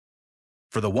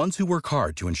For the ones who work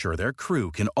hard to ensure their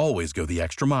crew can always go the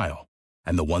extra mile,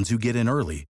 and the ones who get in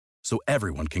early so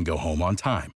everyone can go home on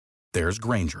time, there's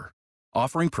Grainger,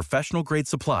 offering professional-grade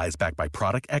supplies backed by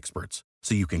product experts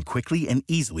so you can quickly and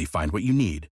easily find what you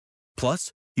need.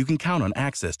 Plus, you can count on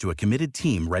access to a committed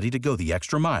team ready to go the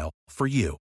extra mile for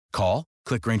you. Call,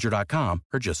 click Grainger.com,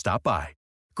 or just stop by.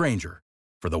 Grainger,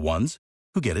 for the ones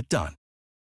who get it done.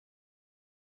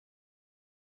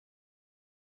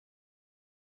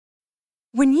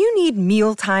 When you need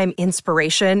mealtime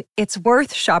inspiration, it's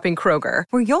worth shopping Kroger,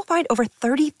 where you'll find over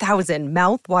 30,000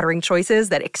 mouth-watering choices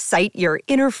that excite your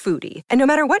inner foodie. And no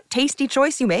matter what tasty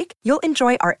choice you make, you'll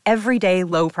enjoy our everyday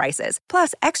low prices,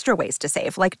 plus extra ways to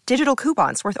save, like digital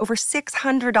coupons worth over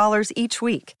 $600 each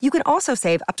week. You can also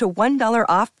save up to $1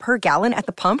 off per gallon at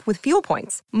the pump with fuel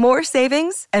points. More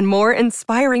savings and more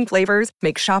inspiring flavors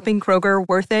make shopping Kroger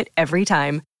worth it every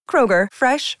time. Kroger,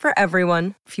 fresh for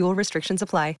everyone. Fuel restrictions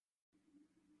apply.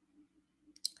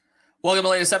 Welcome to the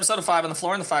latest episode of 5 on the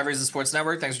Floor on the 5 Reasons Sports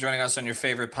Network. Thanks for joining us on your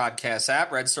favorite podcast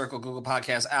app, Red Circle, Google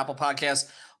Podcasts, Apple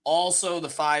Podcasts, also the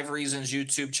 5 Reasons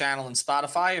YouTube channel and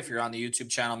Spotify. If you're on the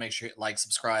YouTube channel, make sure you like,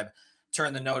 subscribe,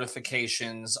 turn the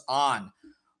notifications on.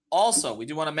 Also, we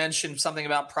do want to mention something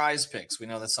about Prize Picks. We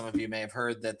know that some of you may have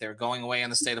heard that they're going away in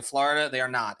the state of Florida. They are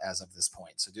not as of this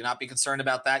point, so do not be concerned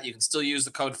about that. You can still use the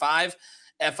code 5,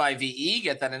 F-I-V-E,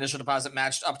 get that initial deposit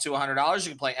matched up to $100. You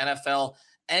can play NFL,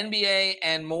 NBA,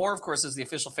 and more. Of course, is the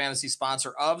official fantasy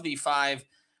sponsor of the 5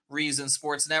 Reasons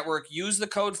Sports Network. Use the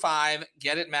code 5,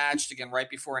 get it matched, again, right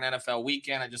before an NFL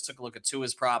weekend. I just took a look at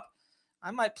Tua's prop.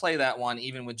 I might play that one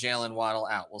even with Jalen Waddle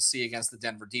out. We'll see against the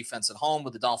Denver defense at home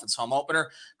with the Dolphins home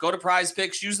opener. Go to Prize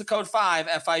Picks, use the code 5,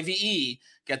 F-I-V-E,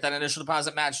 get that initial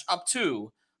deposit matched up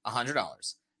to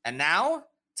 $100. And now,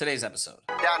 today's episode.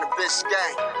 Down the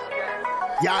Biscayne.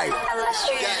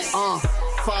 Yikes.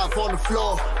 5 on the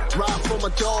floor, ride for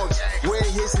my dogs. Where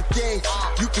here's the thing,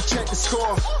 you can check the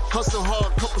score. Hustle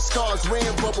hard, couple scars,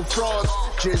 wearing bubble frogs.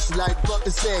 Just like Butler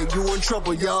said, you in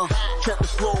trouble, y'all. Kept the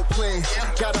floor playing,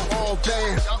 got it all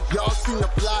banned. Y'all seen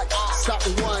the block, stop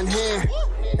with one hand.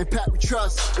 And Pat we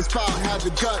trust, it's power, have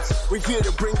the guts. We're here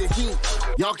to bring the heat,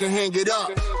 y'all can hang it up.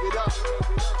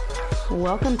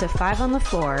 Welcome to 5 on the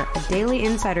Floor, a daily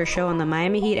insider show on the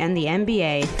Miami Heat and the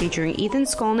NBA, featuring Ethan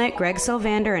Skolnick, Greg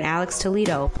Sylvander, and Alex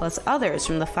Toledo, plus others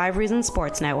from the 5 Reasons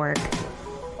Sports Network.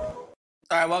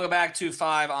 All right, welcome back to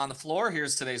 5 on the Floor.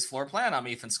 Here's today's floor plan. I'm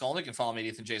Ethan Skolnick. You can follow me at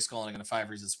Ethan J. Skolnick in the 5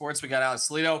 Reasons Sports. We got Alex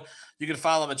Toledo. You can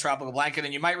follow him at Tropical Blanket,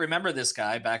 and you might remember this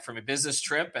guy back from a business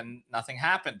trip, and nothing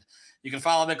happened. You can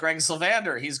follow him at Greg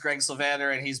Sylvander. He's Greg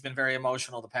Sylvander, and he's been very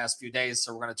emotional the past few days,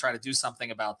 so we're going to try to do something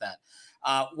about that.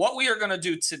 What we are going to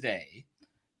do today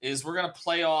is we're going to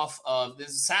play off of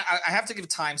this. I have to give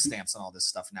timestamps on all this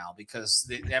stuff now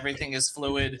because everything is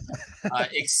fluid,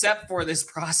 except for this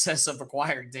process of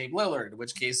acquiring Dame Lillard, in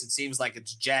which case it seems like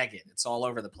it's jagged. It's all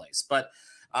over the place. But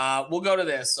we'll go to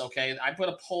this, okay? I put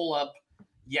a poll up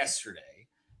yesterday,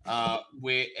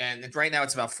 and right now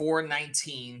it's about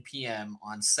 4:19 p.m.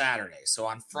 on Saturday. So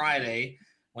on Friday,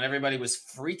 when everybody was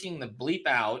freaking the bleep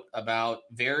out about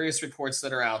various reports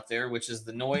that are out there, which is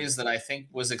the noise that I think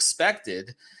was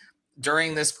expected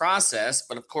during this process.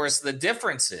 But of course, the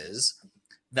difference is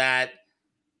that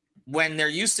when there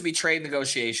used to be trade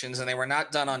negotiations and they were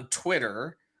not done on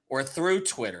Twitter or through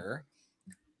Twitter,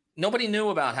 nobody knew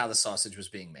about how the sausage was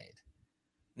being made.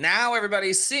 Now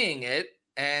everybody's seeing it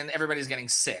and everybody's getting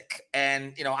sick.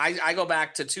 And, you know, I go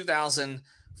back to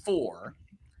 2004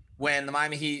 when the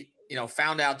Miami Heat,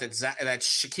 found out that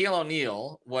Shaquille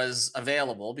O'Neal was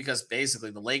available because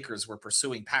basically the Lakers were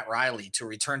pursuing Pat Riley to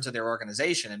return to their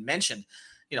organization and mentioned,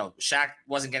 Shaq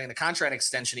wasn't getting the contract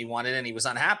extension he wanted and he was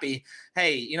unhappy.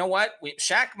 Hey, you know what?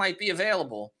 Shaq might be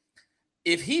available.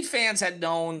 If Heat fans had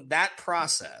known that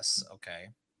process, okay,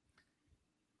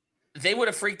 they would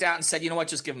have freaked out and said, you know what?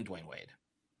 Just give him Dwayne Wade.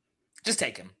 Just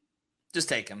take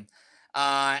him.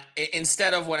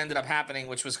 Instead of what ended up happening,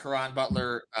 which was Caron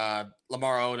Butler,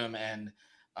 Lamar Odom, and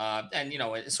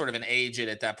sort of an aged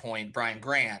at that point, Brian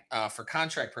Grant, for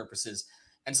contract purposes.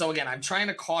 And so again, I'm trying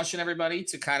to caution everybody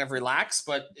to kind of relax,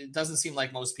 but it doesn't seem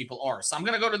like most people are. So I'm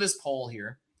going to go to this poll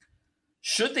here.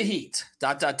 Should the Heat, ...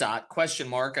 question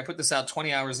mark. I put this out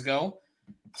 20 hours ago.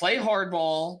 Play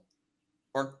hardball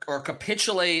or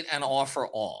capitulate and offer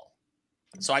all.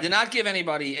 So I did not give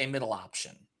anybody a middle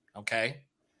option. Okay.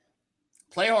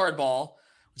 Play hardball,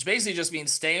 which basically just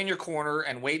means stay in your corner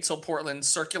and wait till Portland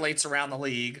circulates around the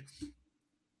league.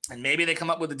 And maybe they come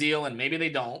up with a deal and maybe they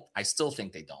don't. I still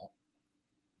think they don't.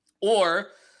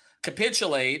 Or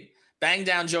capitulate, bang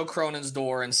down Joe Cronin's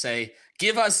door and say,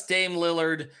 give us Dame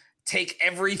Lillard, take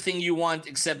everything you want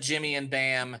except Jimmy and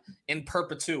Bam in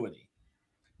perpetuity.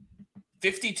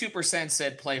 52%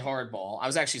 said play hardball. I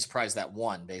was actually surprised that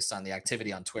won based on the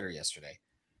activity on Twitter yesterday.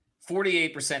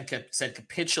 48% said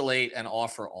capitulate and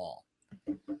offer all.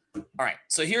 All right,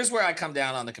 so here's where I come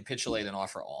down on the capitulate and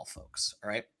offer all, folks. All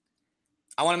right,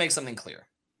 I want to make something clear.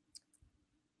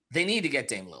 They need to get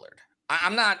Dame Lillard.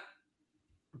 I'm not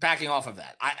backing off of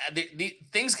that. The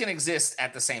things can exist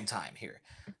at the same time here.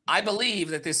 I believe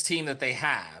that this team that they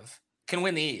have can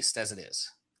win the East as it is.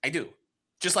 I do.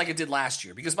 Just like it did last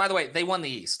year. Because, by the way, they won the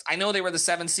East. I know they were the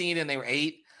 7th seed and they were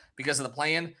 8 because of the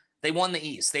play-in. They won the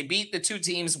East. They beat the 2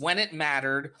 teams when it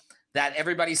mattered that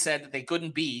everybody said that they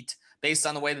couldn't beat based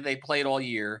on the way that they played all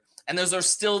year. And those are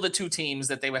still the 2 teams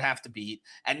that they would have to beat.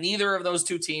 And neither of those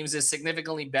 2 teams is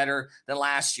significantly better than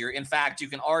last year. In fact, you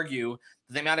can argue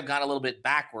that they might have gone a little bit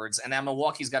backwards. And now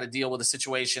Milwaukee's got to deal with a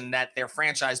situation that their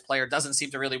franchise player doesn't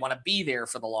seem to really want to be there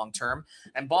for the long term.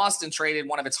 And Boston traded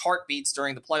one of its heartbeats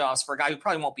during the playoffs for a guy who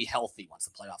probably won't be healthy once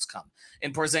the playoffs come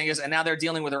in Porzingis. And now they're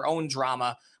dealing with their own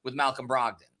drama with Malcolm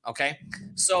Brogdon. Okay.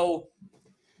 So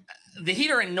the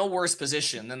Heat are in no worse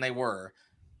position than they were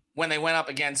when they went up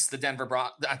against the Denver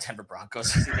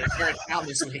Broncos. They're in town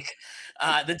this week.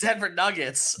 The Denver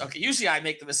Nuggets. Okay, usually I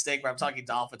make the mistake where I'm talking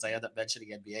Dolphins. I end up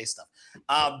mentioning NBA stuff.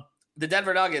 The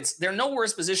Denver Nuggets, they're no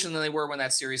worse position than they were when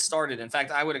that series started. In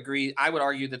fact, I would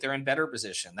argue that they're in better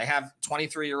position. They have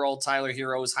 23-year-old Tyler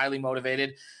Hero who's highly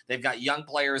motivated. They've got young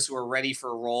players who are ready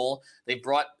for a role. They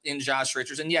brought in Josh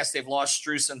Richards. And yes, they've lost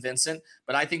Strus and Vincent,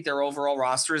 but I think their overall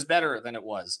roster is better than it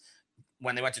was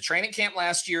when they went to training camp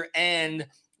last year and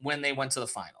when they went to the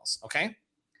finals, okay?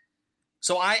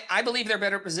 So I believe they're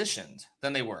better positioned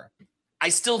than they were. I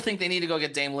still think they need to go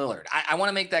get Dame Lillard. I want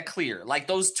to make that clear. Like,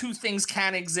 those 2 things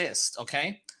can exist,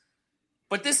 okay?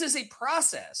 But this is a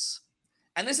process.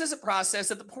 And this is a process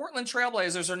that the Portland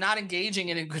Trailblazers are not engaging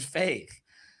in good faith.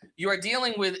 You are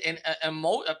dealing with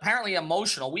apparently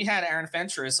emotional. We had Aaron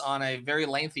Fentress on a very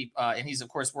lengthy, and he's, of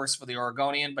course, works for the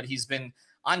Oregonian, but he's been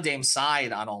on Dame's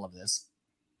side on all of this.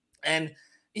 And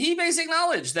he basically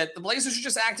acknowledged that the Blazers are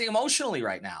just acting emotionally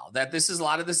right now, that a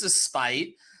lot of this is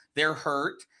spite. They're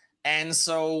hurt. And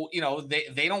so,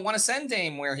 they don't want to send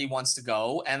Dame where he wants to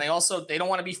go. And they don't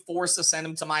want to be forced to send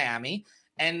him to Miami.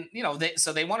 And,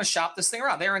 they want to shop this thing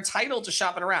around. They're entitled to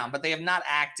shop it around, but they have not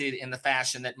acted in the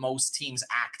fashion that most teams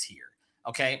act here.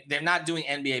 Okay. They're not doing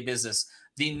NBA business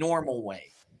the normal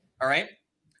way. All right.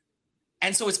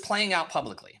 And so it's playing out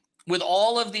publicly with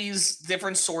all of these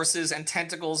different sources and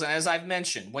tentacles. And as I've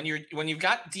mentioned, when you've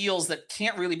got deals that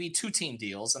can't really be 2-team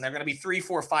deals, and they're going to be 3,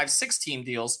 4, 5, 6-team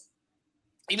deals,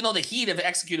 even though the Heat have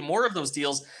executed more of those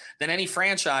deals than any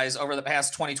franchise over the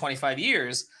past 20, 25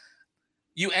 years,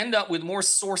 you end up with more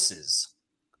sources,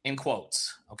 in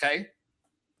quotes, okay?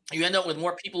 You end up with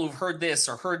more people who've heard this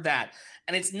or heard that,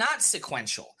 and it's not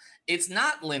sequential. It's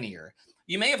not linear.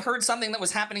 You may have heard something that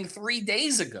was happening 3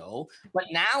 days ago, but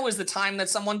now is the time that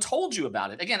someone told you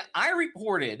about it. Again, I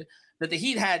reported that the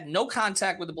Heat had no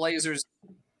contact with the Blazers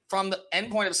from the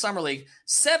endpoint of Summer League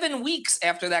 7 weeks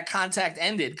after that contact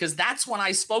ended, because that's when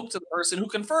I spoke to the person who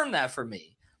confirmed that for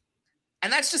me.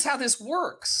 And that's just how this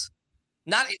works.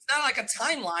 It's not like a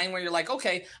timeline where you're like,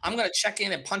 okay, I'm going to check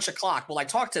in and punch a clock. Well, I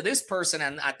talked to this person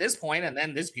and at this point, and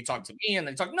then he talked to me and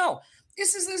then talked. No,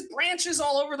 this branches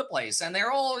all over the place, and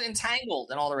they're all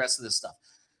entangled and all the rest of this stuff.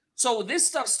 So this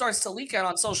stuff starts to leak out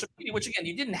on social media, which, again,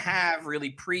 you didn't have really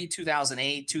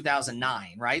pre-2008,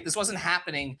 2009, right? This wasn't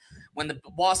happening when the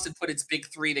Boston put its big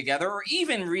 3 together, or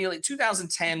even really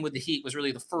 2010 with the Heat was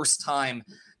really the first time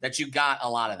that you got a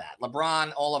lot of that.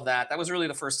 LeBron, all of that, that was really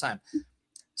the first time.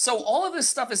 So all of this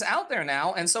stuff is out there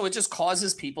now, and so it just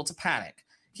causes people to panic.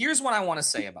 Here's what I want to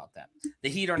say about that. The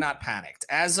Heat are not panicked.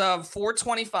 As of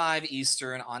 4:25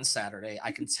 Eastern on Saturday,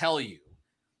 I can tell you,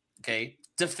 okay,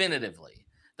 definitively,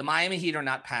 the Miami Heat are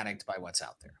not panicked by what's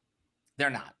out there. They're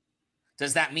not.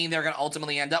 Does that mean they're going to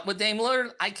ultimately end up with Dame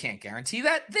Lillard? I can't guarantee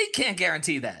that. They can't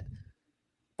guarantee that.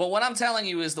 But what I'm telling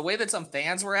you is the way that some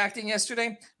fans were acting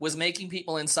yesterday was making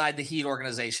people inside the Heat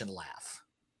organization laugh.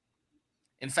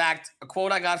 In fact, a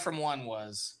quote I got from one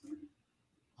was,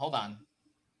 hold on,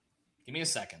 give me a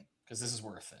second, because this is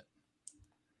worth it.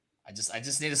 I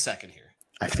just need a second here.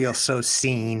 I feel so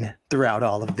seen throughout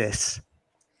all of this.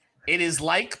 It is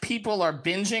like people are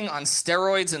binging on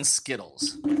steroids and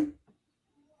Skittles.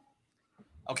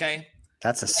 Okay?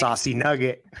 That's a saucy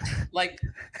nugget. Like,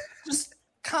 just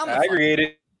calm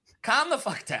the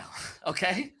fuck down,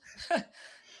 okay?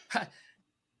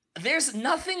 There's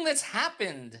nothing that's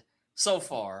happened so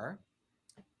far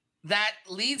that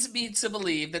leads me to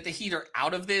believe that the Heat are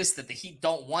out of this, that the Heat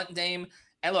don't want Dame.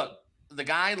 And look, the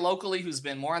guy locally who's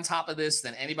been more on top of this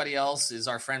than anybody else is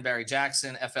our friend Barry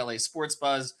Jackson, FLA Sports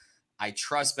Buzz. I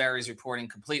trust Barry's reporting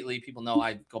completely. People know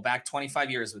I go back 25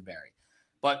 years with Barry.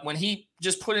 But when he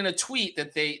just put in a tweet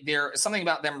that there's something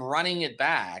about them running it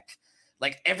back,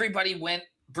 like everybody went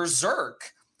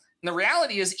berserk. And the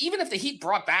reality is, even if the Heat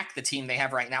brought back the team they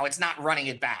have right now, it's not running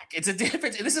it back. It's a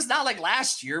different. This is not like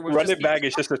last year. Run it back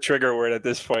is just a trigger word at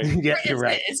this point. Yeah, you're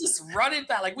right. It's just run it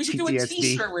back. Like we should do a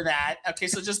T-shirt with that. Okay,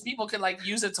 so just people could like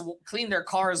use it to clean their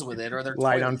cars with it or their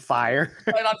light on fire.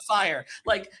 Light on fire.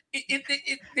 Like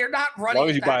they're not running. As long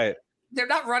as you buy it. They're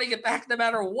not running it back no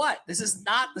matter what. This is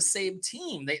not the same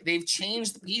team. They've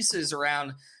changed the pieces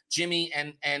around Jimmy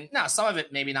and now some of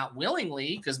it maybe not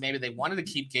willingly because maybe they wanted to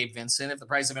keep Gabe Vincent if the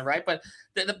price had been right, but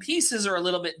the pieces are a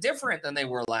little bit different than they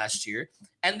were last year.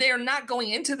 And they're not going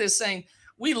into this saying,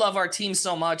 we love our team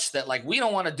so much that like we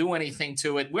don't want to do anything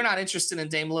to it. We're not interested in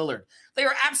Dame Lillard. They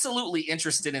are absolutely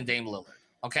interested in Dame Lillard,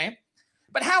 okay?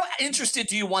 But how interested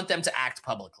do you want them to act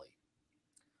publicly?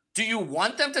 Do you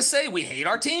want them to say, we hate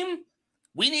our team?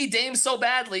 We need Dame so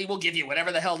badly, we'll give you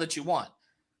whatever the hell that you want.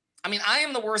 I mean, I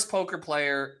am the worst poker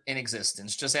player in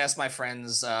existence. Just ask my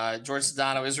friends, George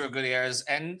Sedano, Israel Gutierrez,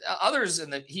 and others in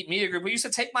the Heat Media Group who used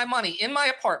to take my money in my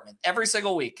apartment every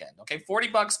single weekend. Okay,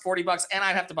 $40, and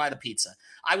I'd have to buy the pizza.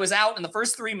 I was out in the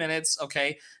first 3 minutes,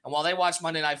 okay, and while they watched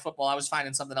Monday Night Football, I was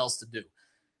finding something else to do.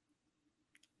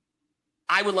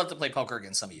 I would love to play poker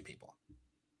against some of you people.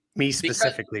 Me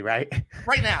specifically, right?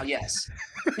 Right now, yes.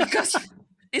 Because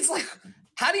it's like,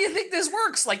 how do you think this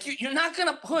works? Like, you're not going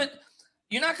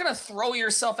to throw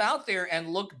yourself out there and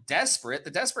look desperate.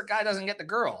 The desperate guy doesn't get the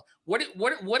girl.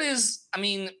 What is, I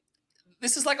mean,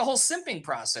 this is like a whole simping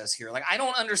process here. Like, I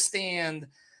don't understand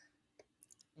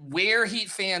where Heat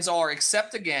fans are,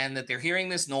 except again, that they're hearing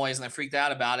this noise and they're freaked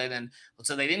out about it. And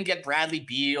so they didn't get Bradley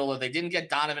Beal or they didn't get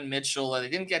Donovan Mitchell or they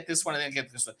didn't get this one or they didn't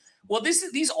get this one. Well,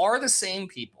 these are the same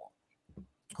people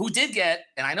who did get,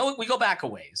 and I know we go back a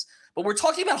ways, but we're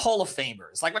talking about Hall of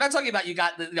Famers. Like, we're not talking about you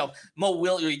got Mo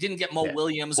Williams, you didn't get Mo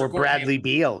Williams or Bradley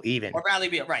Beal even. Or Bradley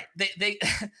Beal, right. They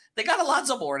got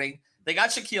Alonzo Mourning, they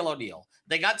got Shaquille O'Neal,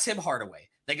 they got Tim Hardaway,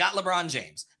 they got LeBron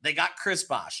James, they got Chris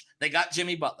Bosh, they got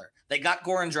Jimmy Butler, they got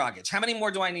Goran Dragic. How many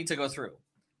more do I need to go through?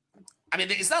 I mean,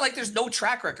 it's not like there's no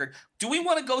track record. Do we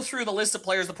want to go through the list of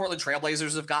players the Portland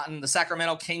Trailblazers have gotten, the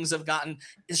Sacramento Kings have gotten,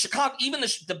 Chicago, even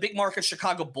the big market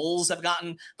Chicago Bulls have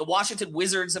gotten, the Washington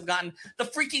Wizards have gotten, the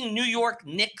freaking New York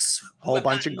Knicks, whole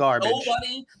bunch of garbage.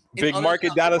 Big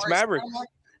market Dallas Mavericks.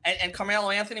 And Carmelo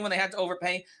Anthony when they had to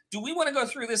overpay. Do we want to go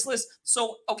through this list?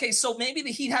 So maybe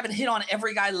the Heat haven't hit on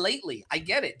every guy lately. I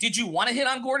get it. Did you want to hit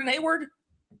on Gordon Hayward?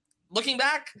 Looking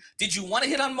back? Did you want to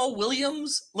hit on Mo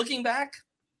Williams? Looking back?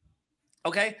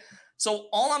 Okay, so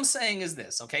all I'm saying is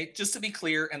this, okay, just to be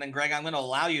clear, and then Greg, I'm going to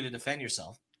allow you to defend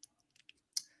yourself.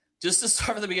 Just to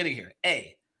start from the beginning here.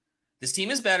 A, this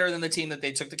team is better than the team that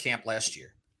they took to camp last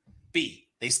year. B,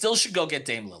 they still should go get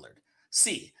Dame Lillard.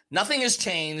 C, nothing has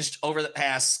changed over the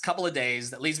past couple of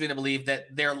days that leads me to believe that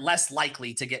they're less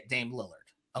likely to get Dame Lillard,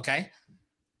 okay?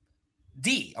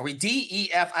 D, are we D, E,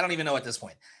 F? I don't even know at this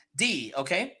point. D,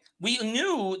 okay? We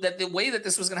knew that the way that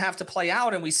this was going to have to play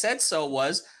out, and we said so,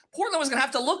 was Portland was going to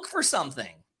have to look for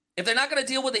something. If they're not going to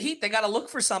deal with the Heat, they got to look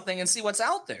for something and see what's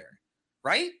out there,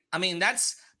 right? I mean,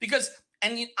 that's because,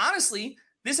 and honestly,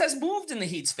 this has moved in the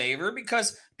Heat's favor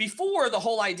because before the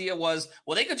whole idea was,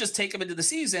 well, they could just take him into the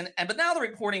season. But now the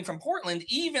reporting from Portland,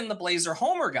 even the Blazer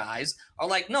Homer guys are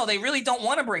like, no, they really don't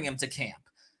want to bring him to camp.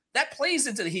 That plays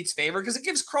into the Heat's favor because it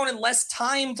gives Cronin less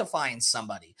time to find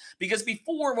somebody. Because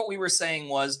before what we were saying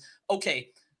was, okay,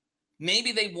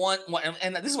 maybe they want,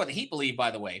 and this is what the Heat believe,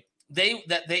 by the way, they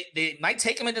might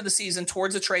take him into the season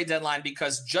towards a trade deadline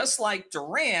because just like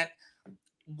Durant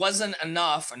wasn't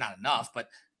enough, or not enough, but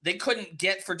they couldn't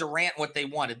get for Durant what they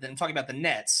wanted. Then I'm talking about the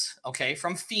Nets, okay,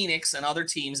 from Phoenix and other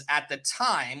teams at the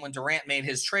time when Durant made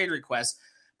his trade request.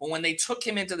 But when they took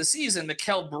him into the season,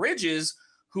 Mikal Bridges,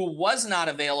 who was not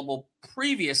available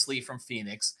previously from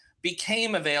Phoenix,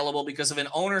 became available because of an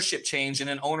ownership change and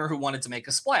an owner who wanted to make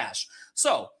a splash.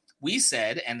 So we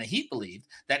said, and the Heat believed,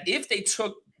 that if they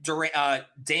took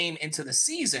Dame into the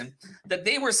season, that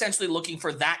they were essentially looking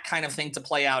for that kind of thing to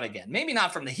play out again. Maybe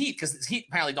not from the Heat, because the Heat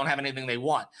apparently don't have anything they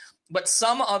want, but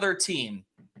some other team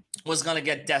was going to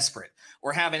get desperate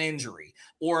or have an injury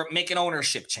or make an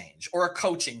ownership change or a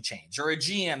coaching change or a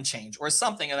GM change or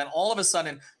something. And then all of a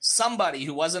sudden, somebody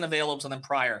who wasn't available to them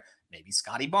prior, maybe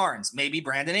Scotty Barnes, maybe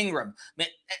Brandon Ingram,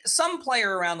 some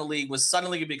player around the league was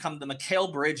suddenly going to become the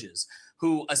Mikal Bridges,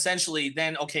 who essentially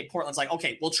then, okay, Portland's like,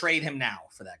 okay, we'll trade him now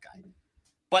for that guy.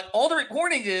 But all the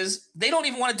reporting is they don't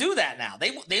even want to do that now.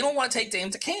 They don't want to take Dame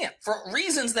to camp for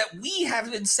reasons that we have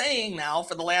been saying now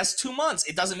for the last 2 months.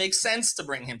 It doesn't make sense to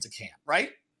bring him to camp,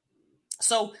 right?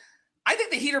 So I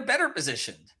think the Heat are better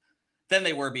positioned than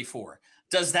they were before.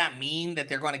 Does that mean that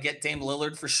they're going to get Dame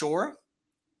Lillard for sure?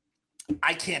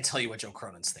 I can't tell you what Joe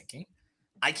Cronin's thinking.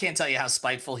 I can't tell you how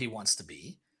spiteful he wants to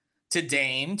be to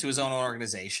Dame, to his own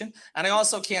organization. And I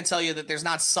also can't tell you that there's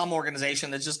not some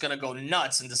organization that's just going to go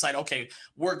nuts and decide, okay,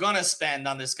 we're going to spend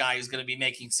on this guy who's going to be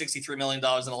making $63 million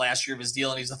in the last year of his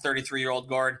deal, and he's a 33-year-old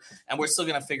guard, and we're still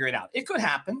going to figure it out. It could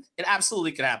happen. It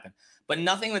absolutely could happen. But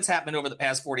nothing that's happened over the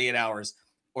past 48 hours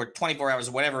or 24 hours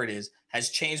or whatever it is has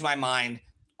changed my mind,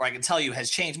 or I can tell you has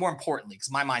changed, more importantly,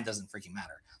 because my mind doesn't freaking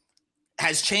matter,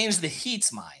 has changed the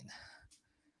Heat's mind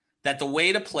that the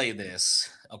way to play this,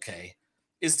 okay,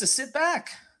 is to sit back.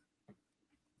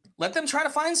 Let them try to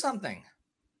find something.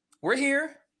 We're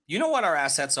here. You know what our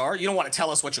assets are. You don't want to tell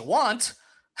us what you want,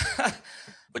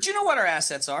 but you know what our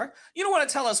assets are. You don't want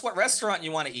to tell us what restaurant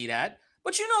you want to eat at,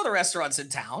 but you know the restaurant's in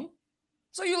town.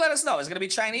 So you let us know. Is it going to be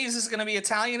Chinese? Is it going to be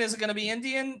Italian? Is it going to be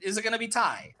Indian? Is it going to be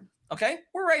Thai? Okay,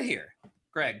 we're right here.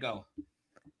 Greg, go.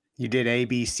 You did A,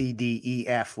 B, C, D, E,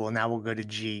 F. Well, now we'll go to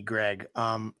G, Greg.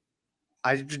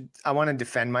 I want to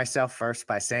defend myself first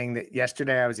by saying that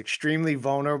yesterday I was extremely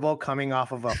vulnerable coming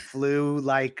off of a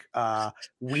flu-like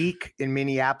week in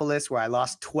Minneapolis where I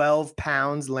lost 12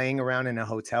 pounds laying around in a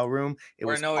hotel room.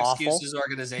 We're was no awful. Excuses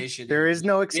organization. There is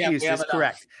no excuses, we have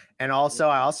correct. And also,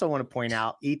 I also want to point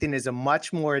out, Ethan is a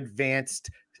much more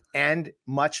advanced and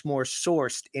much more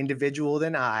sourced individual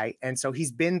than I. And so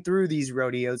he's been through these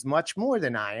rodeos much more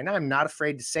than I, and I'm not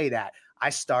afraid to say that. I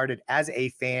started as a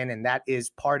fan, and that is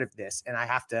part of this. And I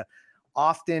have to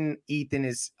often, Ethan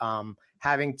is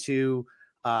having to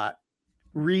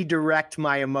redirect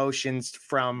my emotions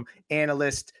from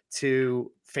analyst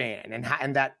to fan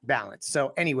and that balance.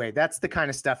 So anyway, that's the kind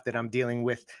of stuff that I'm dealing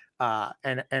with.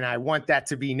 And I want that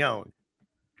to be known.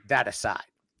 That aside,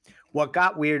 what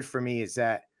got weird for me is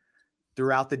that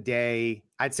throughout the day,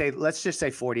 I'd say, let's just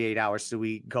say 48 hours. So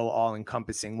we go all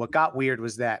encompassing. What got weird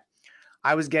was that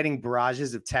I was getting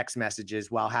barrages of text messages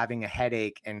while having a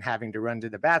headache and having to run to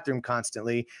the bathroom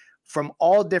constantly from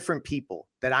all different people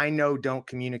that I know don't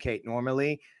communicate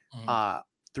normally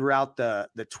throughout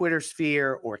the Twitter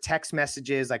sphere or text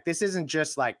messages. Like, this isn't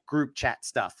just like group chat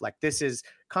stuff. Like, this is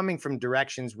coming from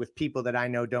directions with people that I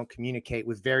know don't communicate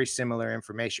with very similar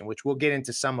information, which we'll get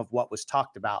into some of what was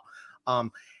talked about.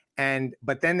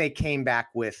 But then they came back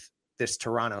with this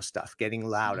Toronto stuff getting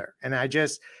louder. And I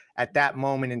just, at that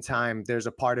moment in time, there's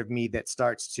a part of me that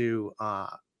starts to,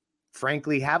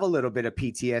 frankly, have a little bit of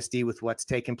PTSD with what's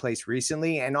taken place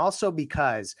recently. And also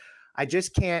because I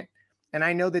just can't, and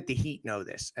I know that the Heat know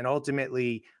this, and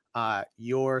ultimately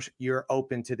your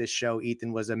open to this show,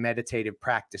 Ethan, was a meditative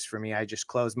practice for me. I just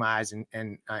closed my eyes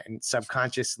and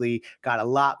subconsciously got a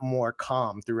lot more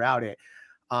calm throughout it.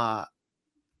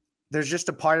 There's just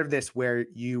a part of this where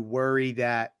you worry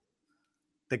that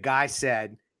the guy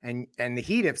said, and the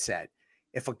Heat have said,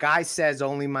 if a guy says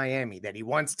only Miami, that he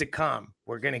wants to come,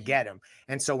 we're going to get him.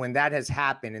 And so when that has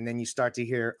happened, and then you start to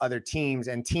hear other teams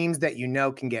and teams that you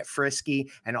know can get frisky,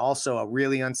 and also a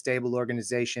really unstable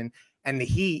organization, and the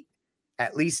Heat,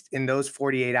 at least in those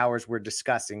 48 hours we're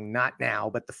discussing, not now,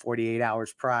 but the 48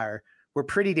 hours prior, were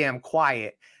pretty damn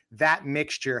quiet. That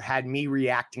mixture had me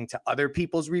reacting to other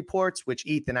people's reports, which,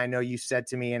 Ethan, I know you said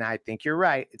to me, and I think you're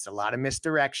right. It's a lot of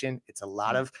misdirection. It's a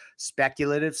lot of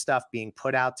speculative stuff being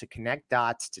put out to connect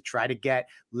dots, to try to get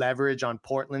leverage on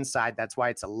Portland's side. That's why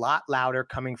it's a lot louder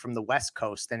coming from the West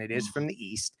Coast than it is from the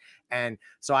East. And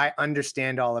so I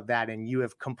understand all of that, and you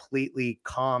have completely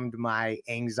calmed my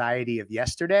anxiety of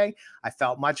yesterday. I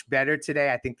felt much better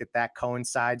today. I think that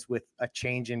coincides with a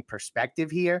change in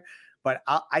perspective here. But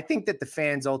I think that the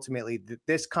fans ultimately,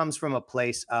 this comes from a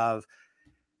place of,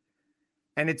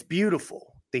 and it's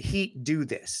beautiful. The Heat do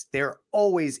this. They're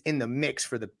always in the mix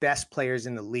for the best players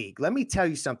in the league. Let me tell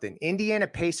you something. Indiana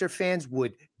Pacer fans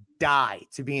would die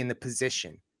to be in the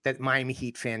position that Miami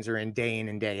Heat fans are in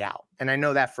and day out. And I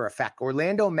know that for a fact.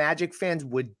 Orlando Magic fans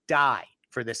would die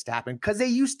for this to happen because they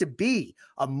used to be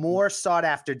a more sought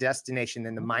after destination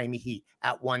than the Miami Heat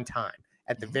at one time.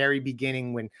 At the very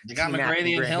beginning, when you got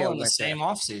McGrady and Hill in the same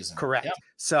offseason. Correct. Yep.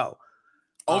 So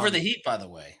over the Heat, by the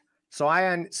way.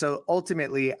 So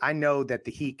ultimately, I know that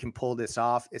the Heat can pull this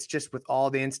off. It's just with all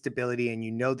the instability, and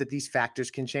you know that these factors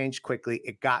can change quickly.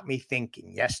 It got me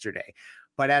thinking yesterday.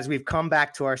 But as we've come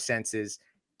back to our senses,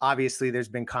 obviously there's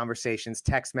been conversations,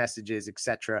 text messages,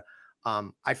 etc.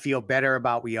 I feel better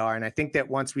about we are. And I think that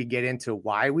once we get into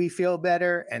why we feel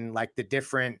better and like the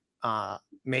different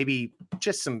maybe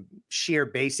just some sheer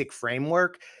basic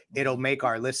framework, it'll make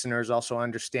our listeners also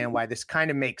understand why this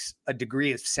kind of makes a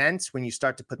degree of sense when you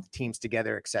start to put the teams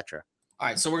together, etc. All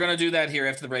right, so we're going to do that here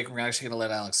after the break. We're actually going to let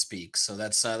Alex speak. So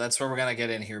that's where we're going to get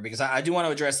in here, because I do want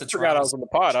to address the Toronto. I forgot I was on the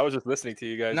pod. I was just listening to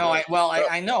you guys. No,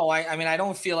 I know. I mean, I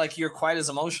don't feel like you're quite as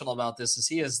emotional about this as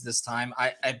he is this time.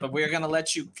 But we're going to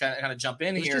let you kind of jump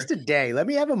in here. It's just a day. Let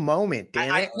me have a moment,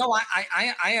 damn it.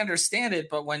 I understand it,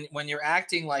 but when you're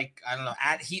acting like, I don't know,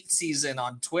 at Heat season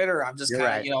on Twitter, I'm just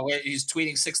kind of, he's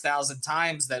tweeting 6,000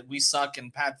 times that we suck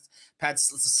and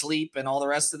Pat's asleep and all the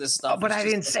rest of this stuff. But I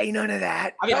didn't say none of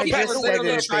that. I mean, I just said that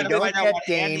if they don't get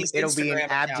Dame, it'll be an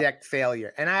abject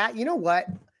failure. And you know what?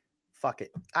 Fuck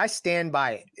it. I stand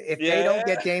by it. If they don't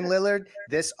get Dame Lillard,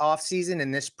 this offseason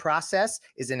and this process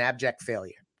is an abject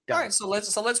failure. Done. All right, so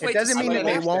let's wait. It doesn't mean that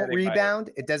they won't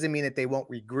rebound. It doesn't mean that they won't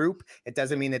regroup. It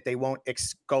doesn't mean that they won't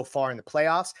go far in the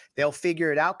playoffs. They'll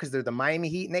figure it out because they're the Miami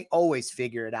Heat, and they always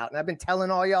figure it out. And I've been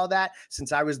telling all y'all that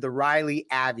since I was the Riley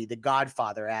Avi, the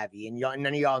Godfather Avi, and none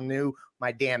of y'all knew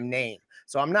my damn name.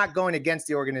 So I'm not going against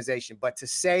the organization, but to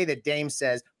say that Dame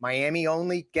says Miami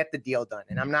only, get the deal done,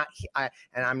 and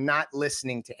I'm not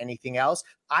listening to anything else.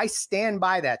 I stand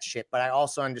by that shit, but I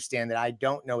also understand that I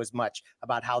don't know as much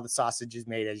about how the sausage is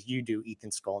made as you do, Ethan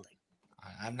Skolnick.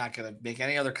 I'm not going to make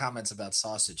any other comments about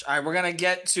sausage. All right, we're going to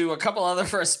get to a couple other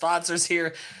first sponsors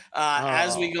here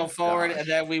as we go forward, and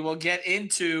then we will get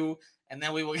into. And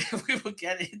then we will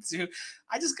get into.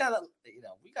 I just gotta,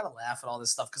 we gotta laugh at all this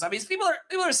stuff, because I mean, people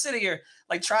are sitting here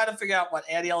like trying to figure out what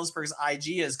Andy Ellisberg's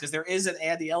IG is, because there is an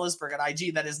Andy Ellisberg at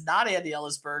IG that is not Andy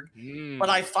Ellisberg, but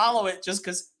I follow it just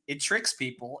because it tricks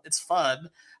people. It's fun,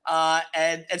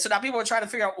 and so now people are trying to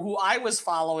figure out who I was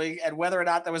following and whether or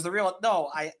not that was the real. No,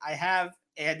 I have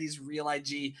Andy's real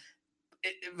IG.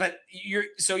 But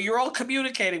you're all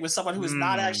communicating with someone who is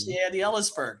not actually Andy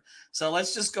Ellisberg. So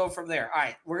let's just go from there. All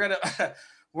right,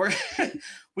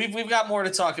 we've got more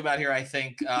to talk about here, I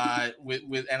think.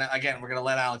 With and again, we're gonna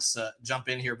let Alex jump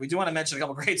in here. We do want to mention a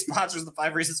couple great sponsors of the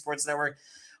 5 Reasons Sports Network.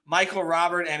 Michael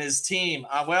Robert and his team.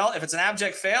 Well, if it's an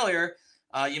abject failure,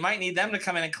 you might need them to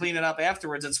come in and clean it up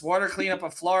afterwards. It's water cleanup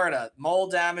of Florida,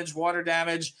 mold damage, water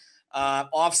damage.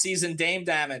 Off-season Dame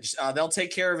damage. They'll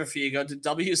take care of it for you. Go to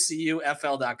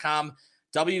WCUFL.com,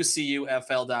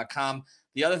 WCUFL.com.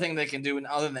 The other thing they can do, and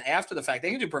other than after the fact,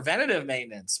 they can do preventative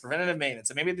maintenance. And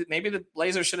maybe the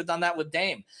Blazers should have done that with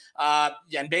Dame.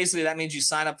 And basically that means you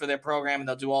sign up for their program, and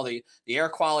they'll do all the air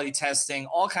quality testing,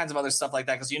 all kinds of other stuff like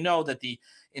that, because you know that the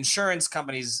insurance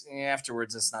companies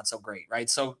afterwards, it's not so great, right?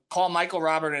 So call Michael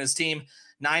Robert and his team,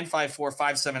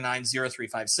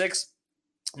 954-579-0356.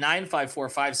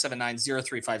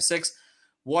 954-579-0356.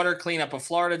 Water cleanup of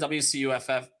Florida,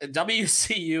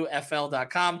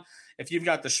 WCUFL.com. If you've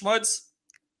got the schmutz,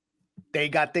 they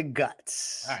got the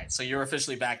guts. All right, so you're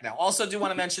officially back now. Also, do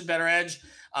want to mention Better Edge.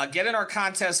 Get in our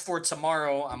contest for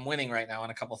tomorrow. I'm winning right now on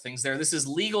a couple things there. This is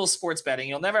legal sports betting.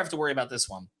 You'll never have to worry about this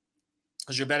one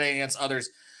because you're betting against others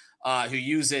who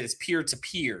use it. It's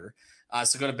peer-to-peer.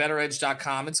 So go to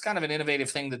betteredge.com. It's kind of an innovative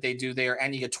thing that they do there,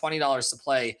 and you get $20 to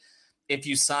play if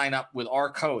you sign up with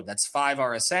our code. That's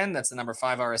 5RSN. That's the number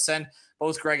 5RSN.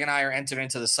 Both Greg and I are entered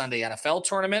into the Sunday NFL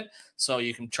tournament, so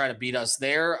you can try to beat us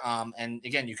there. And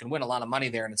again, you can win a lot of money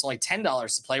there, and it's only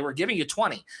 $10 to play. We're giving you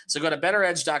 $20. So go to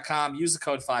betteredge.com, use the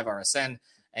code 5RSN,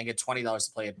 and get $20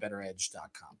 to play at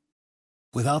betteredge.com.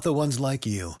 Without the ones like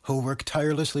you, who work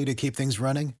tirelessly to keep things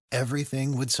running,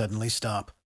 everything would suddenly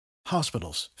stop.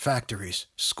 Hospitals, factories,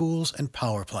 schools, and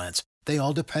power plants, they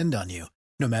all depend on you.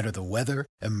 No matter the weather,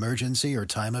 emergency, or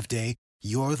time of day,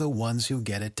 you're the ones who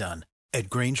get it done. At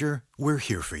Grainger, we're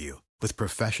here for you with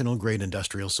professional-grade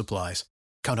industrial supplies.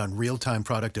 Count on real-time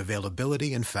product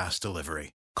availability and fast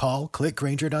delivery. Call,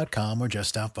 clickgrainger.com, or just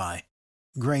stop by.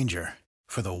 Grainger,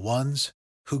 for the ones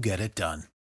who get it done.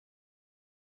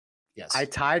 Yes. I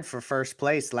tied for first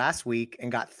place last week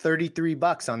and got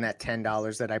 $33 on that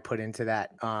 $10 that I put into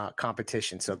that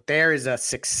competition. So there is a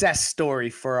success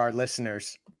story for our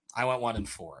listeners. I went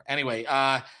 1-4. Anyway,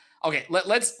 okay,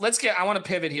 let's get. I want to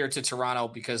pivot here to Toronto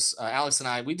because Alex and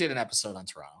I, we did an episode on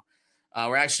Toronto.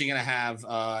 We're actually going to have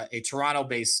a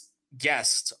Toronto-based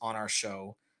guest on our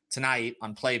show tonight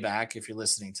on playback. If you're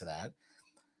listening to that,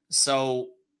 so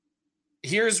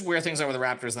here's where things are with the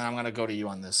Raptors. Then I'm going to go to you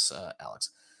on this, Alex.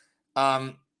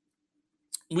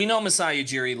 We know Masai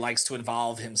Ujiri likes to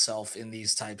involve himself in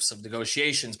these types of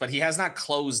negotiations, but he has not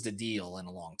closed a deal in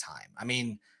a long time. I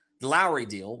mean, the Lowry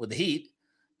deal with the Heat,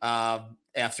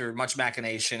 after much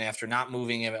machination, after not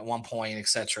moving him at one point,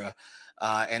 etc.,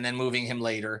 and then moving him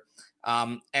later.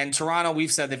 And Toronto,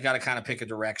 we've said they've got to kind of pick a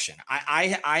direction.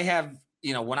 I have,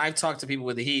 when I've talked to people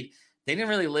with the Heat, They didn't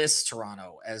really list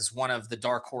Toronto as one of the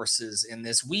dark horses in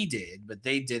this. We did, but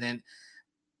they didn't.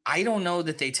 I don't know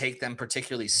that they take them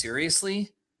particularly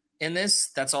seriously in this.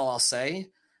 That's all I'll say.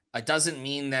 It doesn't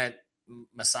mean that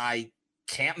Masai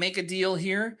can't make a deal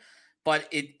here,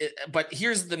 but but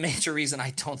here's the major reason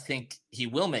I don't think he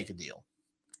will make a deal.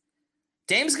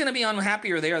 Dame's going to be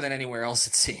unhappier there than anywhere else,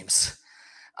 it seems.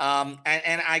 And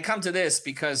I come to this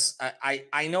because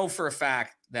I know for a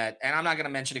fact that, and I'm not going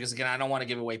to mention it because, again, I don't want to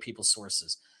give away people's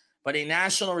sources, but a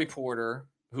national reporter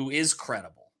who is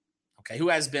credible, okay, who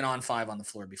has been on 5 on the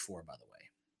Floor before, by the way,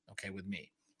 okay, with me,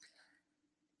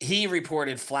 he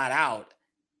reported flat out,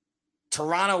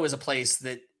 Toronto is a place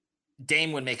that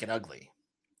Dame would make it ugly.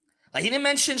 Like, he didn't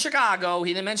mention Chicago.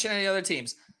 He didn't mention any other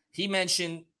teams. He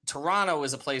mentioned Toronto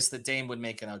is a place that Dame would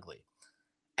make it ugly.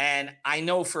 And I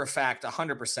know for a fact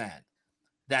 100%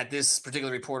 that this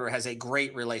particular reporter has a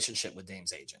great relationship with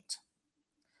Dame's agent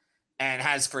and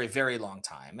has for a very long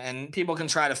time. And people can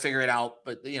try to figure it out,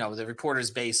 but, you know, the reporter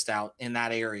is based out in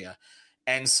that area.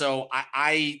 And so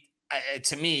I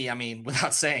to me, I mean,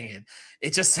 without saying it,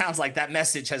 it just sounds like that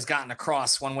message has gotten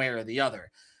across one way or the other.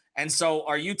 And so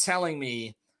are you telling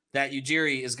me that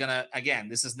Ujiri is going to, again,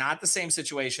 this is not the same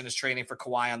situation as trading for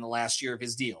Kawhi on the last year of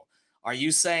his deal. Are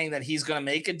you saying that he's going to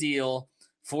make a deal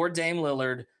for Dame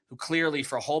Lillard, who clearly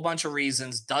for a whole bunch of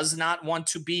reasons does not want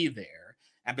to be there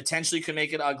and potentially could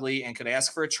make it ugly and could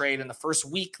ask for a trade in the first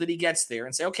week that he gets there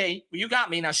and say, okay, well, you got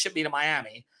me, now ship me to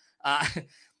Miami. I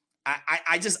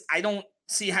don't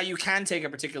see how you can take it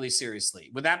particularly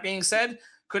seriously. With that being said,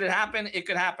 could it happen? It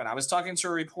could happen. I was talking to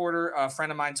a reporter, a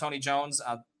friend of mine, Tony Jones,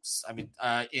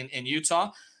 in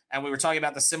Utah, and we were talking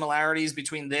about the similarities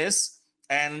between this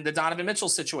and the Donovan Mitchell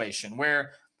situation,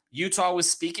 where Utah was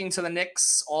speaking to the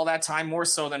Knicks all that time, more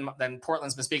so than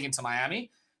Portland's been speaking to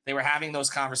Miami. They were having those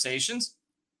conversations,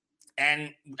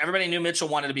 and everybody knew Mitchell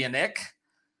wanted to be a Knick,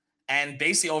 and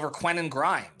basically over Quentin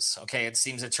Grimes, okay, it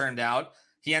seems it turned out,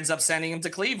 he ends up sending him to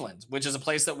Cleveland, which is a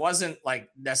place that wasn't like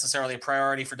necessarily a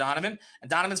priority for Donovan. And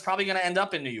Donovan's probably going to end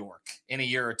up in New York in a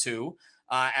year or two,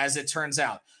 as it turns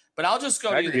out. But I'll just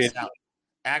go to this out.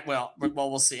 Well,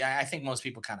 we'll see. I think most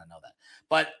people kind of know that.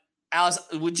 But Alice,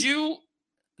 would you,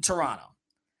 Toronto,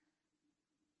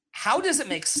 how does it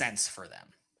make sense for them?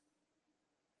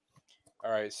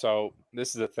 All right. So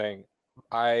this is the thing.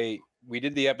 We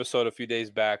did the episode a few days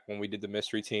back when we did the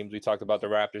mystery teams. We talked about the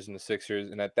Raptors and the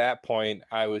Sixers. And at that point,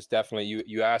 I was definitely,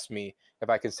 you asked me if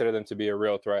I consider them to be a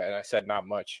real threat. And I said, not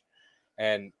much.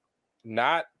 And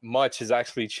not much has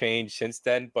actually changed since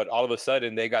then. But all of a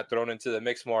sudden, they got thrown into the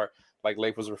mix more, like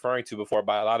Leif was referring to before,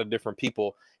 by a lot of different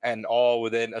people, and all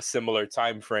within a similar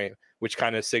time frame, which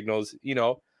kind of signals,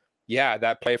 yeah,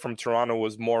 that play from Toronto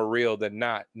was more real than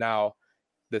not. Now,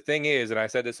 the thing is, and I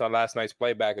said this on last night's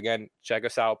playback, again, check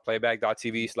us out,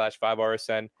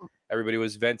 playback.tv/5RSN. Everybody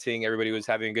was venting. Everybody was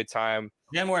having a good time.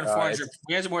 We had more than 400.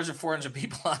 We had more than 400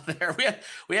 people out there.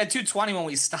 We had 220 when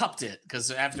we stopped it,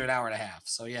 because after an hour and a half.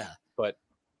 So yeah. But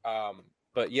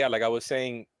yeah, like I was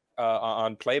saying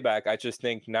on playback, I just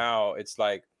think now it's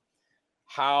like,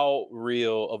 how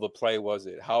real of a play was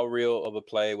it? How real of a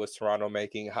play was Toronto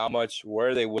making? How much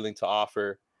were they willing to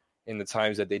offer in the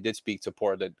times that they did speak to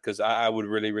Portland? Because I would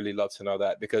really, really love to know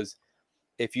that. Because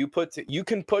if you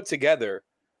can put together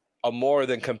a more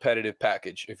than competitive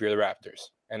package if you're the Raptors.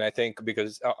 And I think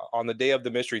because on the day of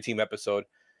the mystery team episode,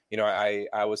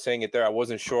 I was saying it there. I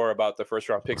wasn't sure about the first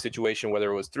round pick situation,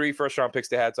 whether it was 3 first round picks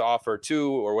they had to offer,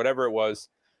 2 or whatever it was.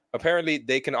 Apparently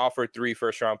they can offer 3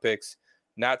 first round picks,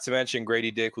 not to mention Grady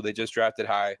Dick, who they just drafted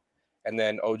high, and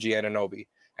then OG Anunoby.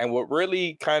 And what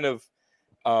really kind of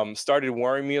started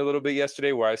worrying me a little bit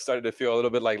yesterday, where I started to feel a little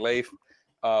bit like Leif,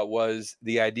 was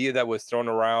the idea that was thrown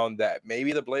around that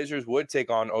maybe the Blazers would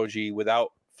take on OG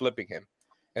without flipping him.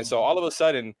 And so all of a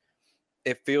sudden,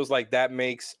 it feels like that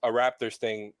makes a Raptors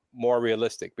thing more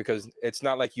realistic, because it's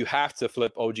not like you have to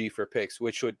flip OG for picks,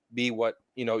 which would be what,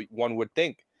 one would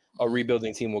think a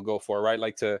rebuilding team will go for, right?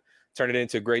 Like to turn it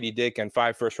into Grady Dick and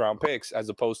 5 first-round picks, as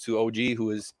opposed to OG,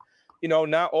 who is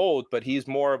not old, but he's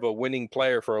more of a winning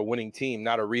player for a winning team,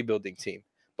 not a rebuilding team.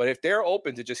 But if they're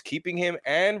open to just keeping him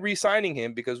and re-signing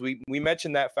him, because we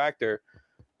mentioned that factor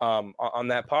on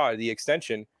that pod, the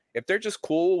extension, if they're just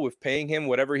cool with paying him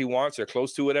whatever he wants or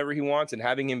close to whatever he wants and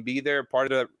having him be there,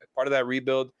 part of that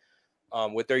rebuild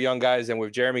with their young guys and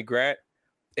with Jeremy Grant,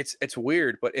 it's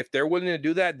weird. But if they're willing to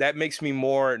do that, that makes me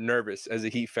more nervous as a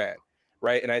Heat fan,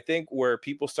 right? And I think where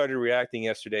people started reacting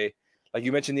yesterday, like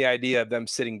you mentioned, the idea of them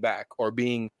sitting back or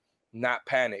being not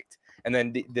panicked. And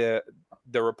then the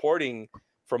reporting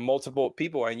from multiple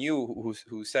people, and you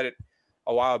who said it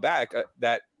a while back,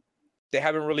 that they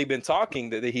haven't really been talking,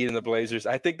 the Heat and the Blazers.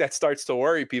 I think that starts to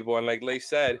worry people. And like Leif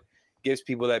said, gives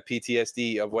people that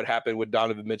PTSD of what happened with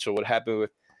Donovan Mitchell, what happened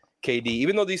with KD,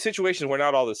 even though these situations were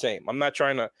not all the same. I'm not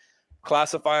trying to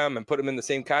classify them and put them in the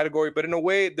same category, but in a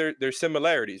way there's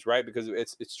similarities, right? Because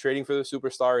it's trading for the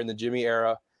superstar in the Jimmy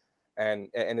era. And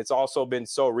it's also been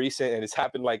so recent, and it's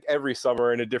happened like every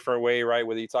summer in a different way, right?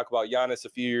 Whether you talk about Giannis a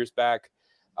few years back,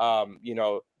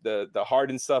 the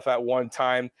Harden stuff at one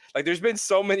time. Like there's been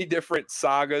so many different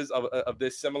sagas of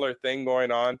this similar thing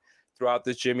going on throughout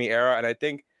this Jimmy era. And I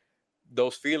think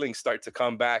those feelings start to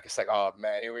come back. It's like, oh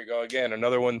man, here we go again.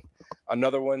 Another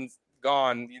one's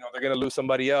gone. They're going to lose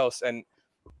somebody else. And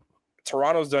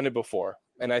Toronto's done it before.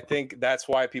 And I think that's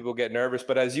why people get nervous.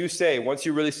 But as you say, once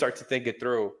you really start to think it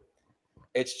through,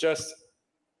 it's just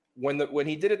when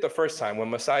he did it the first time, when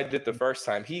Masai did it the first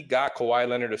time, he got Kawhi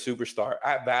Leonard a superstar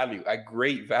at value, at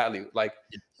great value. Like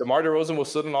DeMar DeRozan was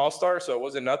still an all-star, so it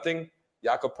wasn't nothing.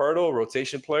 Jakob Poeltl,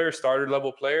 rotation player, starter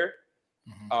level player,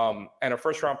 and a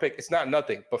first-round pick. It's not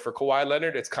nothing, but for Kawhi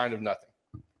Leonard, it's kind of nothing.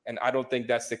 And I don't think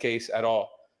that's the case at all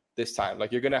this time.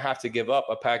 Like you're going to have to give up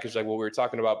a package like what we were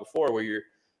talking about before, where you're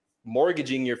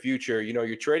mortgaging your future.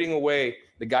 You're trading away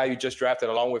the guy you just drafted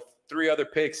along with 3 other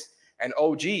picks and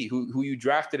OG, who you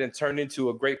drafted and turned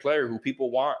into a great player who people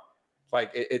want.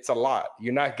 Like it's a lot.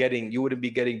 You wouldn't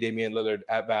be getting Damian Lillard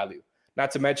at value.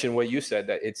 Not to mention what you said,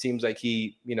 that it seems like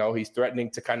he's threatening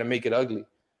to kind of make it ugly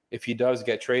if he does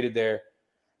get traded there.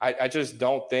 I just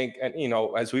don't think, and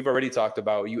as we've already talked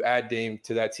about, you add Dame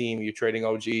to that team, you're trading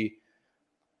OG.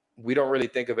 We don't really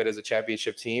think of it as a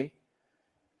championship team.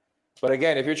 But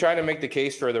again, if you're trying to make the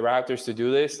case for the Raptors to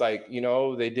do this,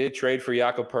 they did trade for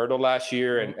Jakob Poeltl last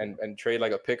year and trade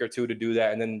like a pick or two to do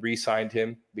that, and then re-signed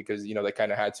him because, they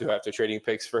kind of had to after trading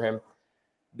picks for him.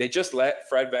 They just let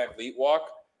Fred VanVleet walk,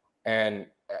 and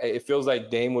it feels like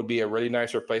Dame would be a really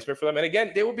nice replacement for them. And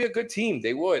again, they would be a good team.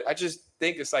 They would. I just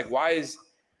think it's like, why is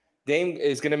Dame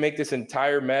is going to make this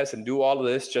entire mess and do all of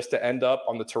this just to end up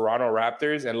on the Toronto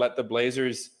Raptors and let the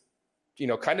Blazers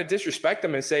kind of disrespect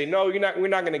them and say, no, we're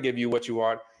not going to give you what you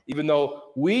want, even though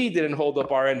we didn't hold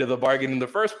up our end of the bargain in the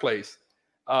first place.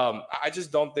 I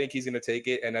just don't think he's going to take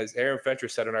it. And as Aaron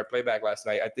Fentress said on our playback last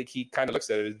night, I think he kind of looks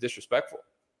at it as disrespectful.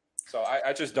 So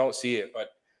I just don't see it.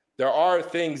 But there are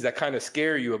things that kind of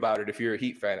scare you about it if you're a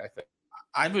Heat fan, I think.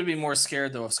 I would be more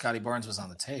scared, though, if Scotty Barnes was on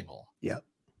the table. Yeah.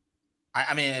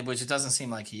 I mean, which it doesn't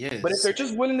seem like he is. But if they're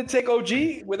just willing to take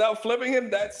OG without flipping him,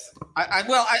 that's. I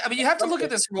mean, you have to look at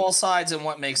this from all sides and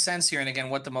what makes sense here, and again,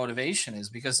 what the motivation is.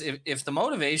 Because if the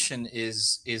motivation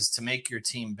is to make your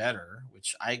team better,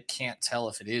 which I can't tell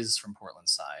if it is from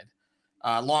Portland's side,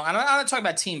 I'm not talking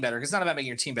about team better because it's not about making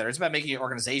your team better. It's about making your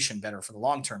organization better for the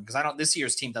long term. Because this